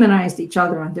 We've demonized each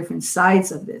other on different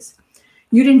sides of this.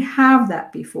 You didn't have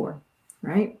that before.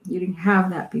 right? You didn't have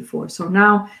that before. So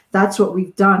now that's what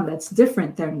we've done that's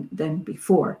different than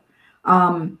before.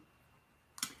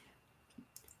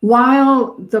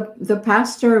 While the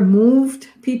pastor moved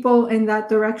people in that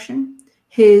direction,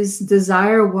 his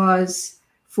desire was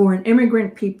for an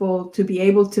immigrant people to be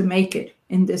able to make it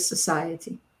in this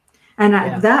society. And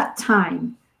at that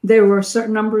time, there were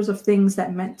certain numbers of things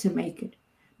that meant to make it.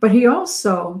 But he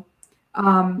also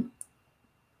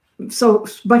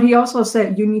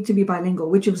said you need to be bilingual,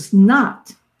 which was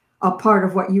not a part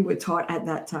of what you were taught at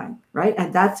that time, right?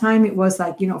 At that time, it was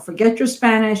like, forget your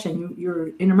Spanish and you're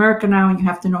in America now and you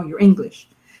have to know your English.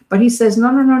 But he says,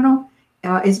 no.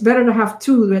 It's better to have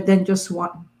two than just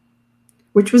one,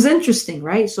 which was interesting,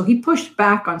 right? So he pushed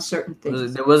back on certain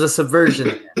things. There was a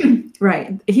subversion.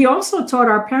 Right. He also taught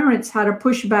our parents how to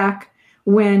push back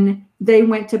when they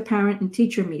went to parent and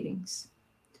teacher meetings.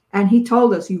 And he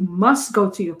told us, you must go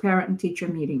to your parent and teacher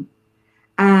meeting.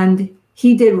 And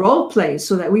he did role plays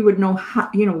so that we would know how,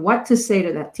 what to say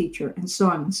to that teacher and so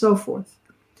on and so forth.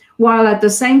 While at the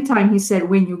same time, he said,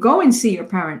 when you go and see your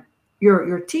parent,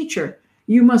 your teacher,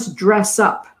 you must dress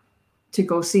up to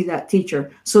go see that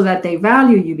teacher so that they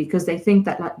value you, because they think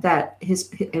that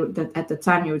at the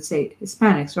time you would say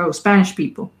Hispanics or Spanish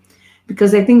people, because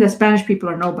they think that Spanish people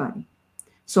are nobody.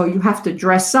 So you have to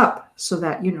dress up so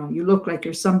that, you look like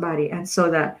you're somebody, and so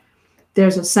that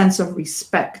there's a sense of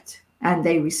respect and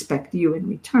they respect you in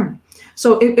return.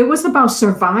 So it was about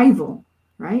survival,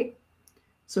 right?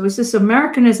 So it's this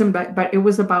Americanism, but it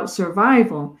was about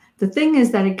survival. The thing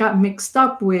is that it got mixed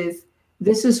up with,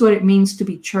 this is what it means to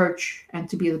be church and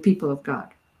to be the people of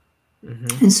God.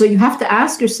 Mm-hmm. And so you have to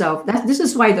ask yourself, this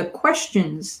is why the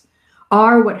questions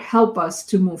are what help us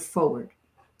to move forward,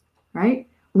 right?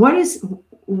 What is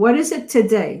it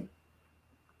today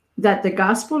that the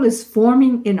gospel is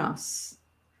forming in us?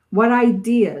 What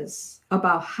ideas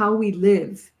about how we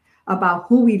live, about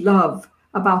who we love,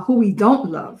 about who we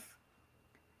don't love?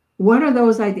 What are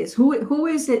those ideas? Who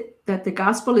is it that the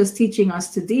gospel is teaching us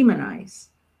to demonize?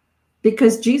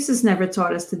 Because Jesus never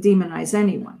taught us to demonize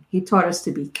anyone. He taught us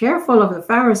to be careful of the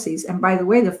Pharisees. And by the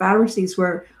way, the Pharisees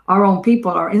were our own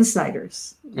people, our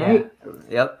insiders, right? Yeah.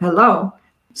 Yep. Hello.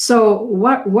 So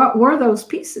what were those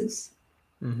pieces?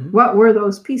 Mm-hmm. What were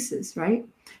those pieces, right?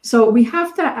 So we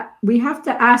have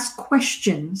to ask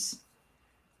questions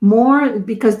more,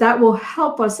 because that will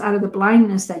help us out of the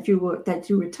blindness that you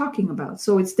were talking about.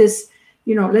 So it's this,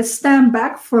 let's stand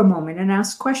back for a moment and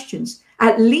ask questions.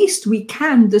 At least we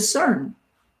can discern.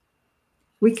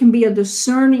 We can be a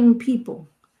discerning people.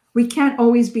 We can't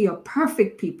always be a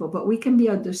perfect people, but we can be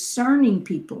a discerning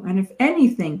people. And if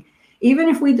anything, even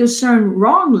if we discern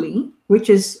wrongly,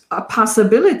 which is a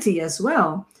possibility as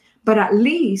well, but at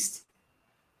least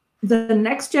the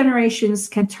next generations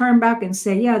can turn back and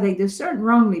say, yeah, they discerned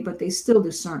wrongly, but they still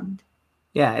discerned.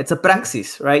 Yeah, it's a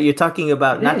praxis, right? You're talking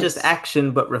about not just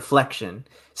action, but reflection,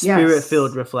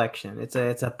 spirit-filled reflection. It's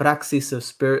a praxis of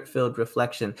spirit-filled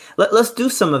reflection. Let's do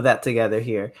some of that together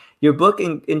here. Your book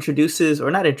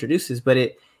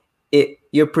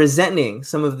you're presenting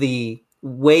some of the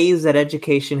ways that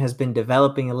education has been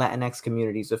developing in Latinx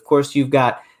communities. Of course, you've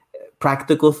got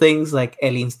practical things like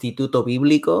El Instituto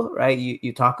Bíblico, right?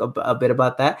 You talk a bit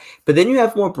about that. But then you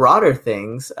have more broader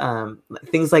things,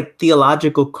 things like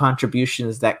theological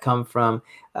contributions that come from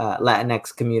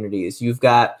Latinx communities. You've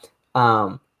got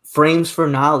frames for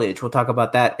knowledge. We'll talk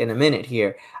about that in a minute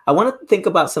here. I want to think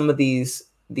about some of these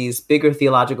bigger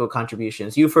theological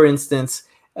contributions. You, for instance,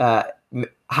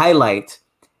 highlight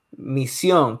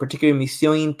misión, particularly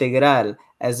misión integral,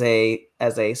 as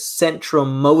a central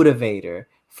motivator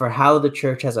for how the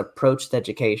church has approached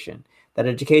education. That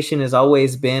education has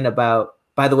always been about,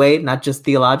 by the way, not just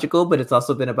theological, but it's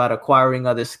also been about acquiring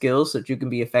other skills so that you can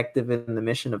be effective in the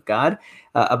mission of God,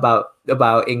 about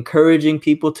encouraging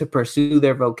people to pursue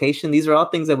their vocation. These are all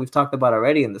things that we've talked about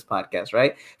already in this podcast,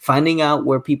 right? Finding out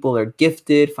where people are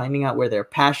gifted, finding out where their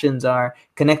passions are,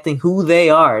 connecting who they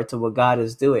are to what God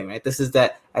is doing, right? This is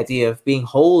that idea of being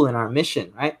whole in our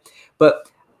mission, right?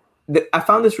 But I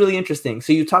found this really interesting.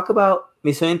 So you talk about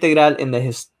Misión Integral in the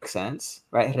historic sense,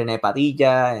 right? René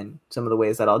Padilla and some of the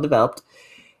ways that all developed.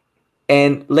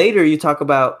 And later you talk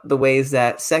about the ways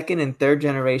that second and third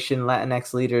generation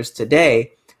Latinx leaders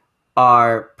today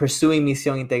are pursuing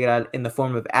Misión Integral in the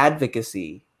form of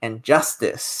advocacy and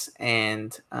justice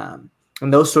and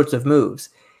those sorts of moves.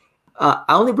 I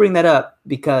only bring that up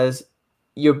because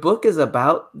your book is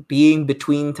about being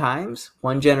between times,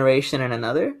 one generation and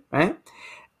another, right?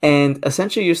 And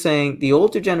essentially you're saying the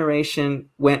older generation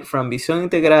went from Misión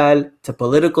Integral to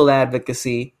political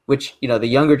advocacy, which, the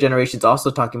younger generation is also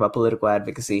talking about political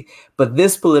advocacy, but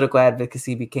this political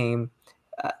advocacy became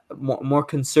more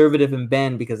conservative and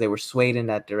bend because they were swayed in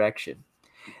that direction.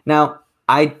 Now,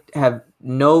 I have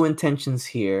no intentions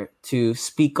here to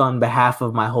speak on behalf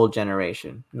of my whole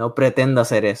generation. No pretendo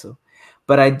hacer eso.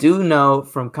 But I do know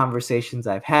from conversations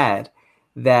I've had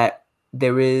that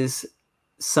there is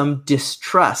some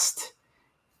distrust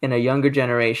in a younger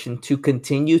generation to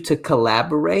continue to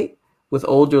collaborate with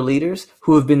older leaders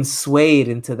who have been swayed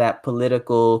into that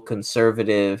political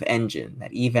conservative engine,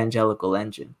 that evangelical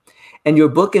engine. And your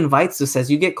book invites us, as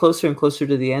you get closer and closer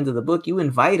to the end of the book, you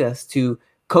invite us to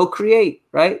co-create,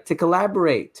 right? To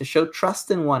collaborate, to show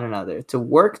trust in one another, to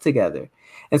work together.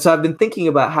 And so I've been thinking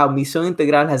about how Misión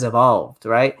Integral has evolved,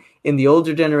 right? In the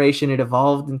older generation, it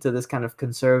evolved into this kind of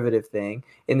conservative thing.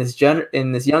 In this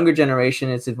younger generation,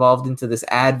 it's evolved into this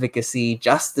advocacy,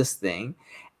 justice thing.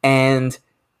 And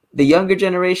the younger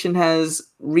generation has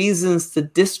reasons to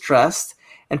distrust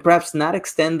and perhaps not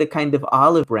extend the kind of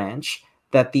olive branch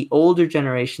that the older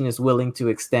generation is willing to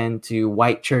extend to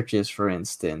white churches, for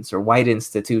instance, or white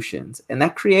institutions. And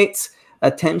that creates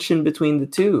a tension between the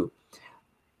two.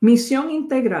 Misión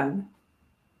Integral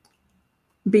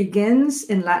begins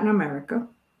in Latin America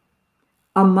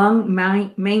among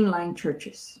mainline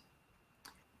churches.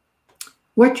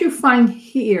 What you find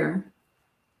here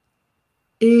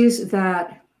is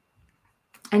that,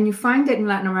 and you find it in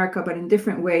Latin America, but in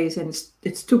different ways, and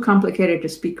it's too complicated to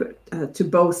speak to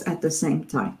both at the same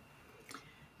time.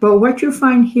 But what you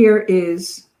find here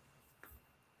is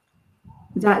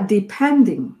that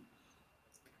depending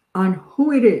on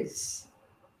who it is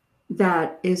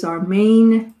that is our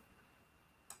main,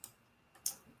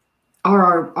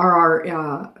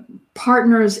 our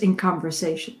partners in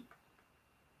conversation,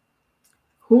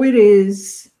 who it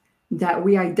is that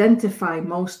we identify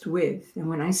most with. And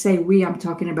when I say we, I'm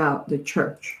talking about the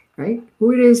church, right?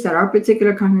 Who it is that our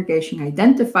particular congregation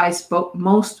identifies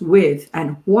most with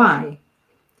and why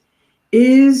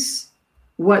is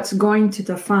what's going to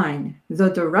define the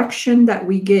direction that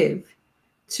we give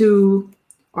to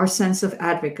our sense of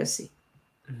advocacy.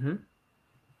 Mm-hmm.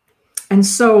 And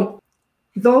so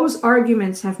those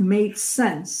arguments have made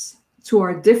sense to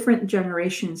our different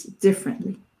generations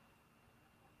differently.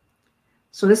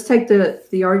 So let's take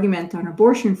the argument on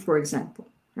abortion, for example,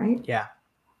 right? Yeah.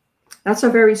 That's a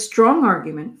very strong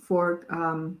argument for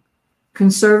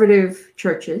conservative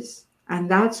churches, and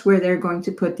that's where they're going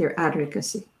to put their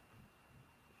advocacy.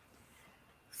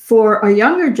 For a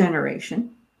younger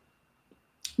generation,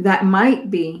 that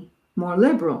might be more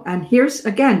liberal. And here's,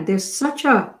 again, there's such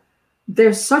a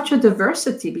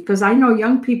diversity, because I know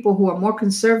young people who are more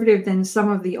conservative than some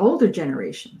of the older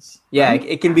generations. Yeah, right?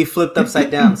 It can be flipped upside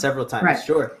down several times, right.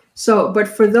 Sure. So, but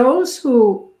for those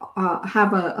who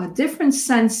have a different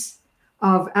sense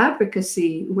of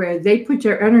advocacy, where they put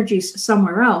their energies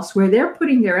somewhere else, where they're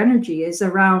putting their energy is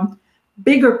around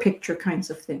bigger picture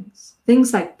kinds of things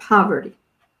like poverty.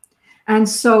 And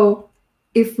so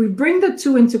if we bring the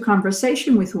two into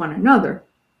conversation with one another,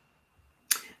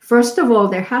 first of all,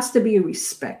 there has to be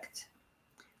respect.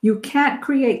 You can't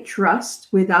create trust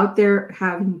without there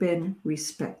having been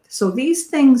respect. So these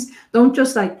things don't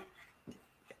just like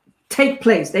take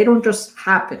place. They don't just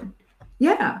happen.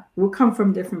 Yeah, we'll come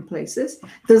from different places.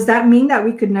 Does that mean that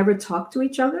we could never talk to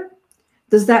each other?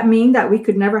 Does that mean that we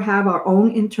could never have our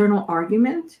own internal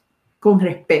argument con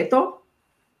respeto?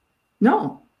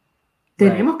 No.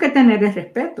 Tenemos que tener el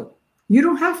respeto. You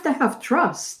don't have to have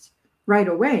trust right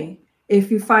away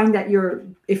if you find that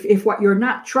if what you're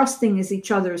not trusting is each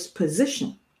other's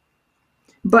position.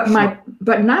 But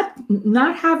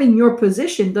not having your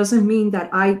position doesn't mean that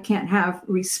I can't have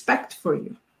respect for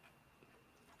you.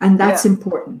 And that's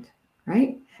important,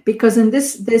 right? Because in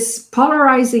this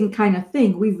polarizing kind of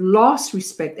thing, we've lost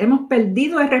respect. Hemos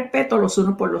perdido el respeto los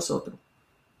unos por los otros.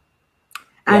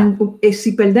 And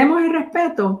si perdemos el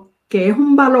respeto, que es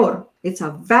un valor, it's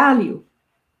a value.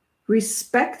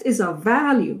 Respect is a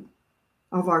value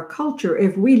of our culture.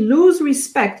 If we lose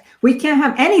respect, we can't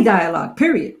have any dialogue,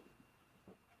 period.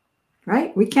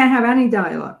 Right? We can't have any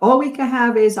dialogue. All we can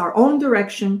have is our own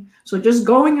direction. So just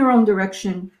go in your own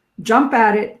direction, jump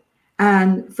at it,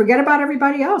 and forget about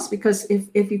everybody else. Because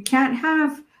if you can't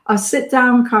have a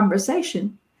sit-down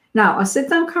conversation, now a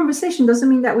sit-down conversation doesn't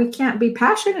mean that we can't be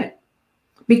passionate,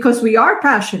 because we are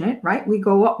passionate, right? We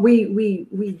go up, we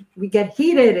get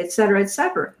heated, et cetera, et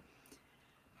cetera.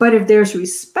 But if there's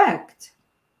respect,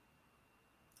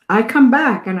 I come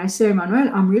back and I say,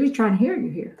 Manuel, I'm really trying to hear you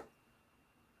here.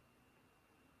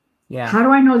 Yeah. How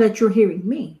do I know that you're hearing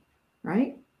me,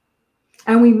 right?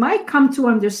 And we might come to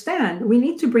understand we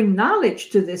need to bring knowledge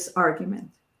to this argument.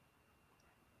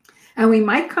 And we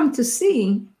might come to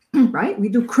see, right? We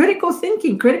do critical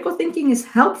thinking. Critical thinking is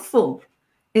helpful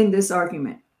in this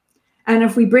argument. And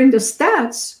if we bring the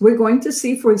stats, we're going to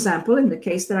see, for example, in the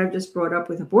case that I've just brought up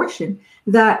with abortion,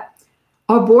 that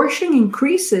abortion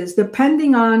increases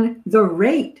depending on the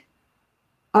rate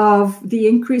of the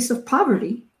increase of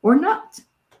poverty or not.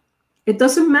 It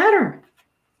doesn't matter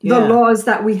the laws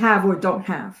that we have or don't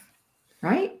have,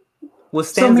 right? What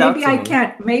stands out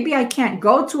to maybe I can't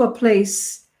go to a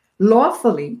place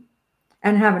lawfully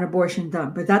and have an abortion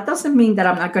done, but that doesn't mean that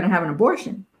I'm not going to have an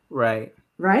abortion. Right.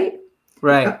 Right?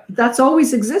 Right. That's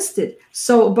always existed.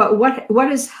 So, but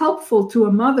what is helpful to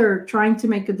a mother trying to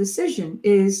make a decision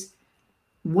is,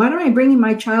 what am I bringing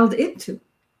my child into?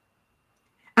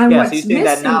 And what's missing,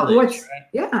 that knowledge,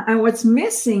 and what's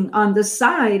missing on the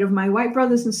side of my white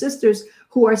brothers and sisters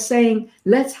who are saying,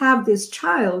 let's have this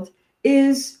child,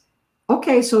 is,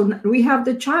 okay, so we have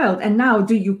the child. And now,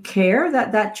 do you care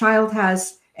that that child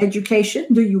has education?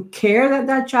 Do you care that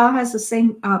that child has the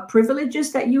same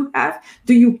privileges that you have?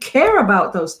 Do you care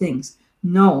about those things?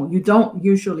 No, you don't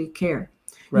usually care.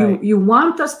 Right. You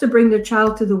want us to bring the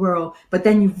child to the world, but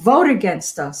then you vote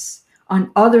against us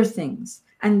on other things.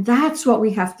 And that's what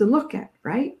we have to look at,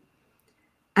 right?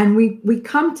 And we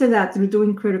come to that through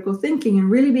doing critical thinking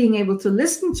and really being able to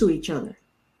listen to each other.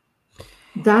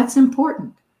 That's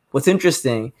important. What's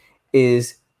interesting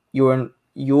is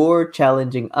you're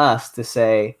challenging us to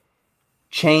say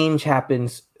change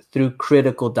happens through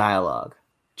critical dialogue.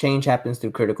 Change happens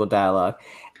through critical dialogue.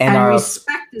 And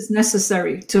respect is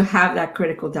necessary to have that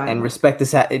critical dialogue. And respect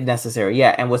is necessary,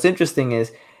 yeah. And what's interesting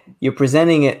is you're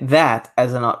presenting that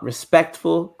as a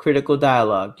respectful critical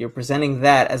dialogue. You're presenting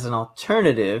that as an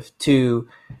alternative to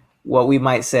what we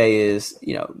might say is,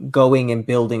 going and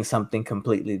building something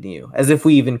completely new, as if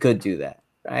we even could do that,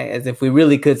 right? As if we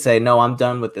really could say, no, I'm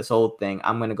done with this old thing.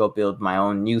 I'm going to go build my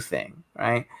own new thing,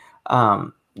 right?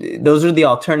 Those are the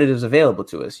alternatives available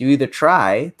to us. You either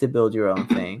try to build your own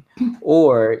thing,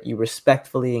 or you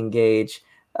respectfully engage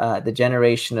the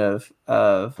generation of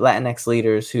Latinx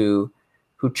leaders who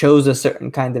chose a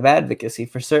certain kind of advocacy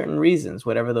for certain reasons,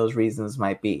 whatever those reasons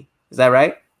might be. Is that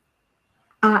right?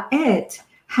 It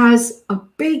has a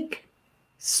big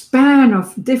span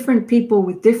of different people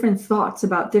with different thoughts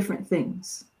about different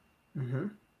things. Mm-hmm.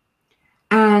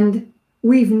 And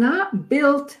we've not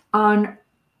built on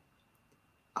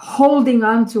holding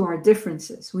on to our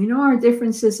differences. We know our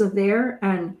differences are there,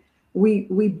 and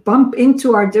we bump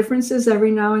into our differences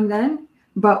every now and then,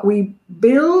 but we've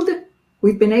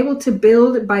been able to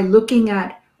build by looking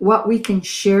at what we can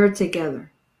share together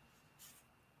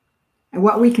and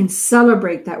what we can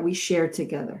celebrate that we share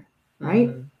together, right?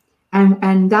 Mm-hmm.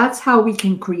 And that's how we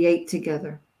can create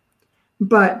together.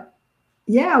 But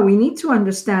yeah, we need to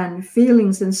understand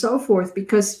feelings and so forth,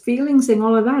 because feelings and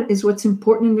all of that is what's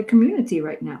important in the community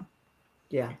right now.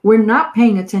 Yeah. We're not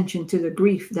paying attention to the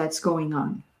grief that's going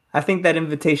on. I think that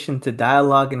invitation to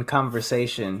dialogue and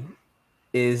conversation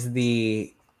is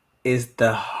the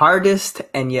hardest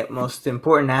and yet most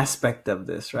important aspect of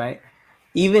this, right?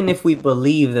 Even if we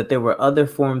believe that there were other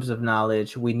forms of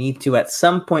knowledge, we need to at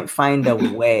some point find a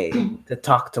way to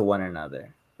talk to one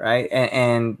another, right?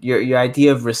 And your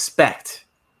idea of respect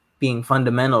being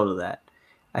fundamental to that.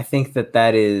 I think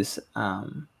that is,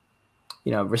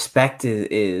 respect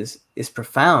is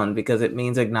profound, because it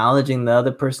means acknowledging the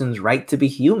other person's right to be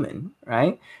human,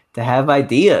 right? To have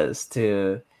ideas,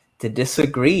 to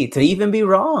disagree, to even be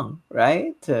wrong,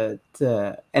 right?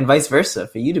 And vice versa,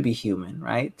 for you to be human,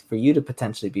 right? For you to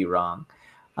potentially be wrong.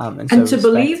 And to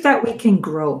believe that we can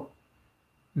grow.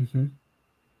 Mm-hmm.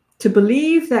 To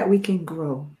believe that we can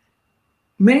grow.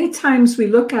 Many times we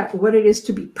look at what it is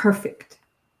to be perfect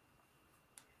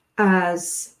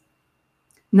as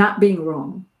not being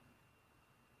wrong.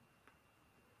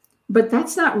 But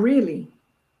that's not really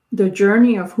the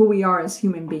journey of who we are as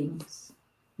human beings.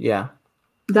 Yeah.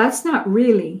 That's not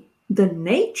really the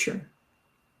nature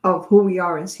of who we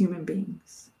are as human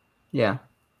beings. Yeah.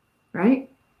 Right?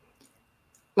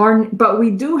 But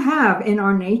we do have in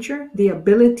our nature the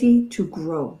ability to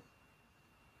grow,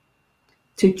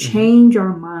 to change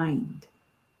our mind,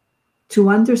 to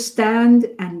understand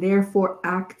and therefore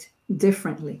act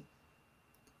differently.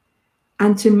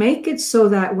 And to make it so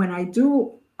that when I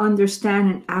do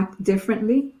understand and act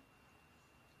differently,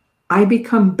 I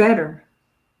become better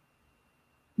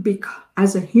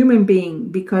as a human being,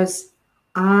 because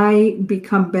I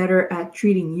become better at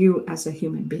treating you as a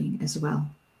human being as well.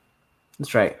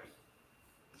 That's right.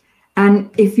 And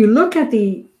if you look at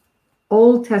the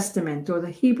Old Testament or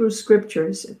the Hebrew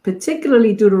scriptures,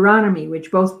 particularly Deuteronomy, which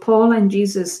both Paul and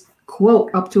Jesus quote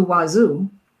up to wazoo,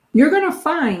 you're going to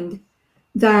find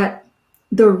that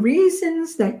The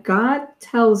reasons that God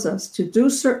tells us to do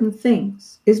certain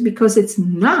things is because it's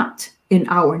not in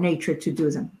our nature to do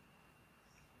them.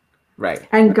 Right.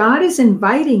 And God is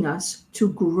inviting us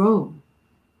to grow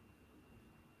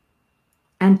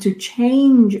and to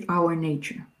change our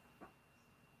nature.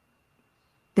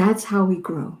 That's how we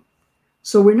grow.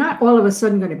 So we're not all of a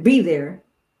sudden going to be there.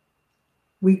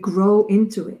 We grow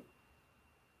into it.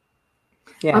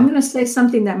 Yeah. I'm going to say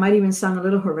something that might even sound a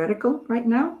little heretical right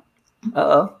now.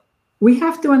 Uh-oh. We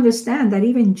have to understand that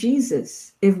even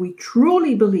Jesus, if we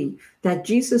truly believe that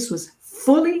Jesus was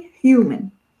fully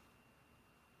human,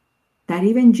 that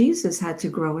even Jesus had to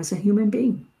grow as a human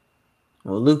being.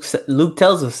 Well, Luke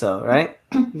tells us so, right?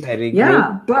 That he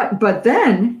Yeah, grew. but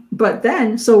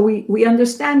then, so we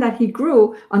understand that he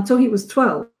grew until he was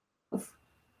 12.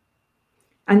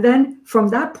 And then from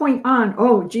that point on,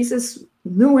 oh, Jesus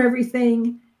knew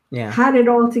everything, Yeah. had it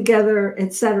all together,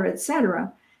 etc.,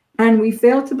 etc. And we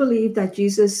fail to believe that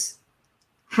Jesus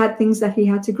had things that he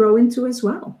had to grow into as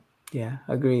well. Yeah,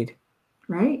 agreed.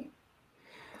 Right?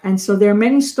 And so there are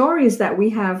many stories that we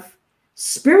have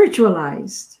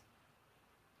spiritualized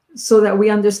so that we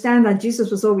understand that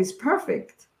Jesus was always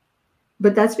perfect.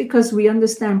 But that's because we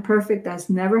understand perfect as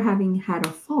never having had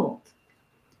a fault.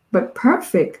 But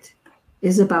perfect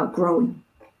is about growing.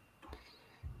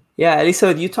 Yeah,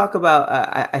 Elisa, you talk about,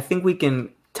 I think we can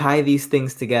tie these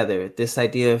things together. This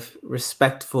idea of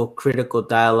respectful, critical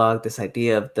dialogue, this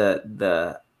idea of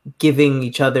the giving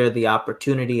each other the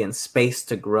opportunity and space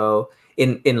to grow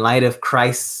in light of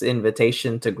Christ's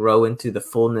invitation to grow into the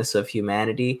fullness of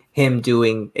humanity, him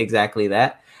doing exactly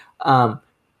that.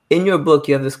 In your book,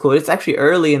 you have this quote. It's actually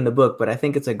early in the book, but I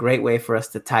think it's a great way for us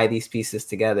to tie these pieces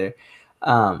together.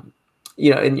 In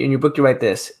your book, you write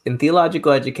this: in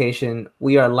theological education,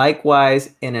 we are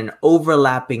likewise in an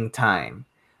overlapping time,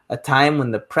 a time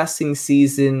when the pressing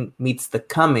season meets the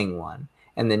coming one,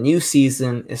 and the new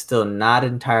season is still not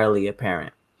entirely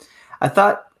apparent. I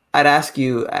thought I'd ask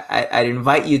you, I'd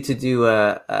invite you to do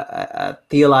a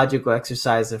theological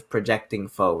exercise of projecting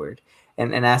forward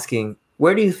and asking,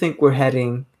 where do you think we're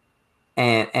heading,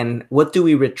 and what do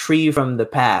we retrieve from the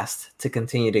past to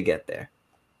continue to get there?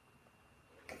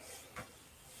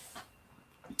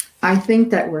 I think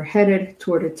that we're headed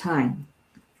toward a time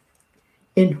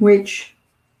in which,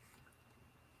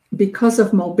 because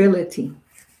of mobility,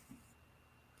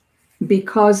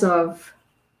 because of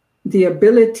the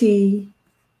ability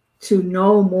to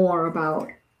know more about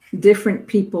different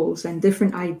peoples and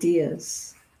different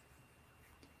ideas,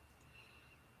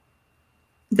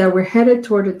 that we're headed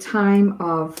toward a time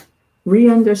of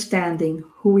re-understanding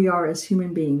who we are as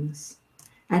human beings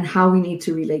and how we need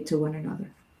to relate to one another.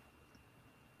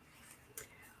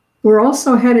 We're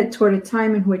also headed toward a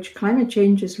time in which climate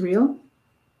change is real.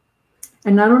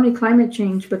 And not only climate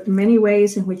change, but the many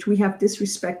ways in which we have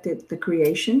disrespected the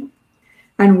creation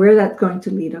and where that's going to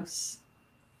lead us.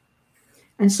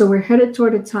 And so we're headed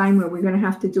toward a time where we're going to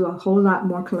have to do a whole lot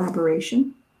more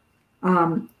collaboration,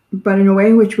 but in a way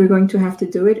in which we're going to have to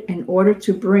do it in order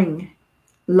to bring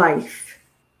life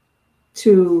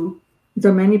to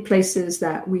the many places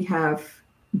that we have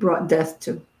brought death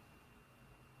to.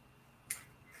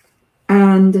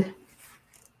 And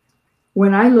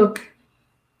when I look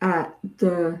at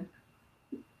the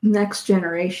next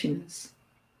generations,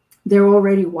 they're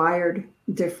already wired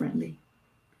differently.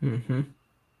 Mm-hmm.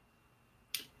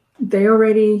 There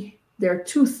are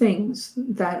two things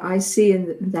that I see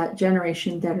in that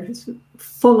generation that are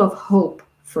full of hope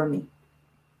for me.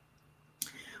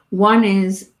 One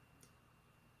is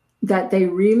that they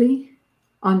really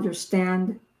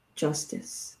understand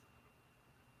justice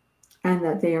and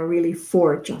that they are really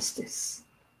for justice.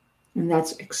 And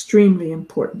that's extremely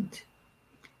important.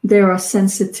 There are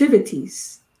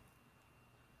sensitivities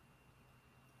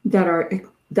that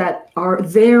are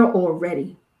there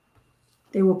already.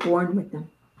 They were born with them.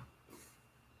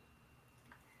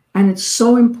 And it's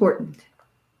so important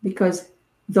because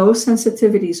those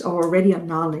sensitivities are already a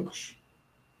knowledge.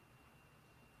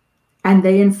 And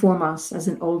they inform us as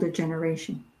an older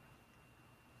generation.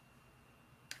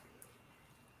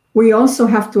 We also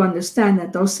have to understand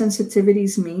that those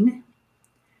sensitivities mean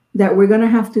that we're going to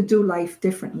have to do life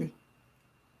differently.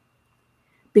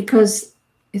 Because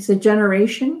it's a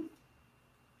generation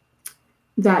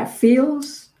that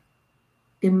feels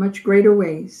in much greater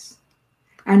ways.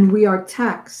 And we are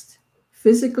taxed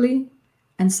physically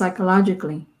and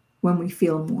psychologically when we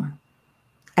feel more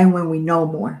and when we know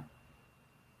more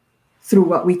through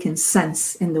what we can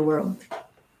sense in the world.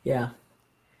 Yeah.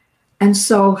 And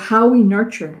so how we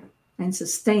nurture and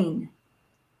sustain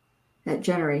that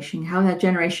generation, how that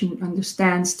generation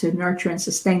understands to nurture and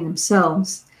sustain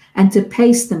themselves, and to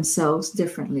pace themselves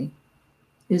differently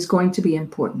is going to be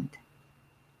important.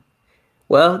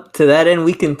 Well, to that end,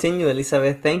 we continue,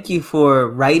 Elizabeth. Thank you for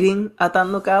writing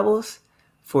Atando Cabos,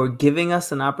 for giving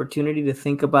us an opportunity to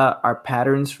think about our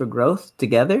patterns for growth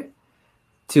together,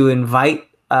 to invite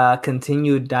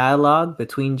continued dialogue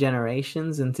between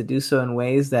generations, and to do so in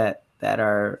ways that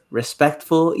are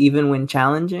respectful, even when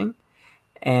challenging.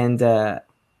 And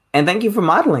thank you for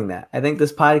modeling that. I think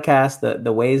this podcast,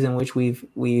 the ways in which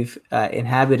we've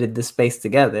inhabited this space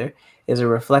together, is a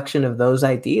reflection of those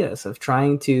ideas of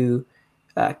trying to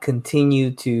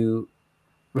continue to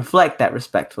reflect that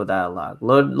respectful dialogue.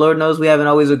 Lord knows we haven't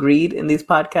always agreed in these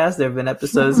podcasts. There have been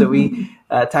episodes that we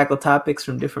tackle topics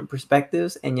from different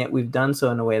perspectives, and yet we've done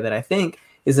so in a way that I think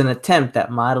is an attempt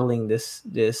at modeling this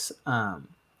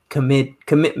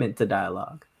commitment to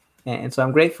dialogue. And so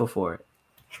I'm grateful for it.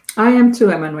 I am too,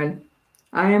 Emmanuel.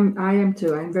 I am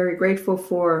too. I'm very grateful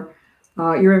for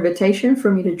your invitation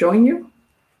for me to join you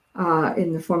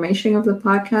in the formation of the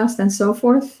podcast and so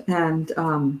forth, and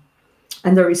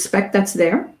the respect that's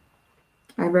there.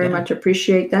 I very much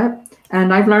appreciate that,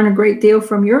 and I've learned a great deal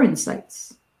from your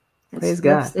insights. Praise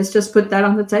God. Let's just put that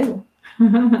on the table.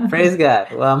 Praise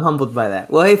God. Well, I'm humbled by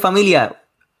that. Well, hey, familia,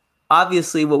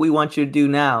 obviously what we want you to do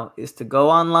now is to go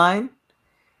online,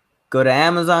 go to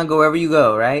Amazon, go wherever you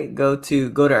go, right? Go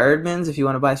to Erdman's if you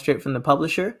want to buy straight from the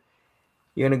publisher.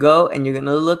 You're going to go and you're going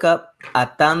to look up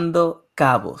Atando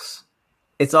Cabos.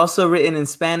 It's also written in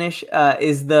Spanish.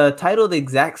 Is the title the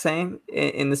exact same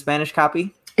in the Spanish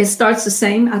copy? It starts the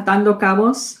same, Atando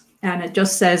Cabos, and it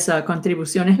just says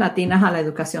Contribuciones Latinas a la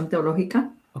Educación Teológica.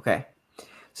 Okay.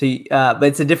 So, but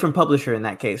it's a different publisher in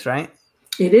that case, right?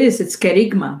 It is. It's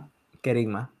Querigma.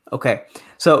 Querigma. Okay.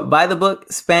 So buy the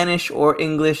book, Spanish or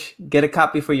English. Get a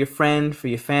copy for your friend, for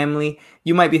your family.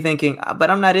 You might be thinking, but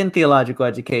I'm not in theological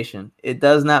education. It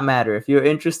does not matter. If you're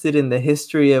interested in the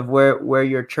history of where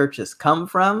your churches come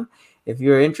from, if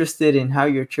you're interested in how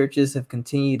your churches have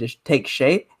continued to take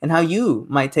shape and how you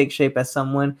might take shape as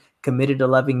someone committed to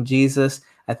loving Jesus,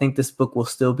 I think this book will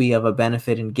still be of a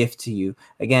benefit and gift to you.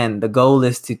 Again, the goal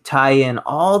is to tie in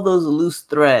all those loose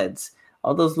threads,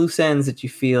 all those loose ends that you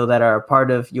feel that are a part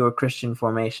of your Christian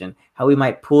formation, how we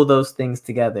might pull those things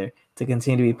together to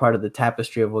continue to be part of the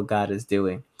tapestry of what God is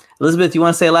doing. Elizabeth, you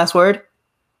want to say a last word?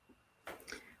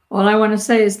 All I want to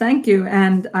say is thank you.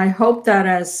 And I hope that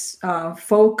as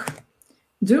folk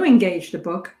do engage the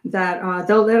book, that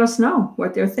they'll let us know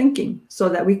what they're thinking so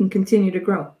that we can continue to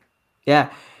grow. Yeah.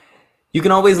 You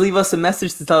can always leave us a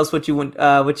message to tell us what you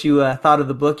thought of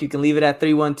the book. You can leave it at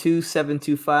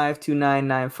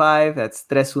 312-725-2995. That's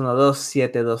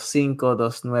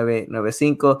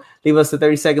 312-725-2995. Leave us a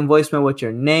 30-second voicemail with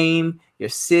your name, your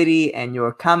city, and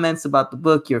your comments about the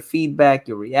book, your feedback,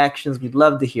 your reactions. We'd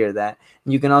love to hear that.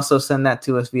 And you can also send that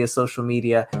to us via social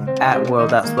media at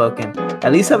World Outspoken.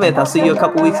 Elizabeth, I'll see you a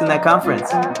couple weeks in that conference.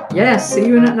 Yes, see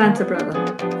you in Atlanta, brother.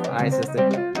 All right,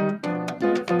 sister.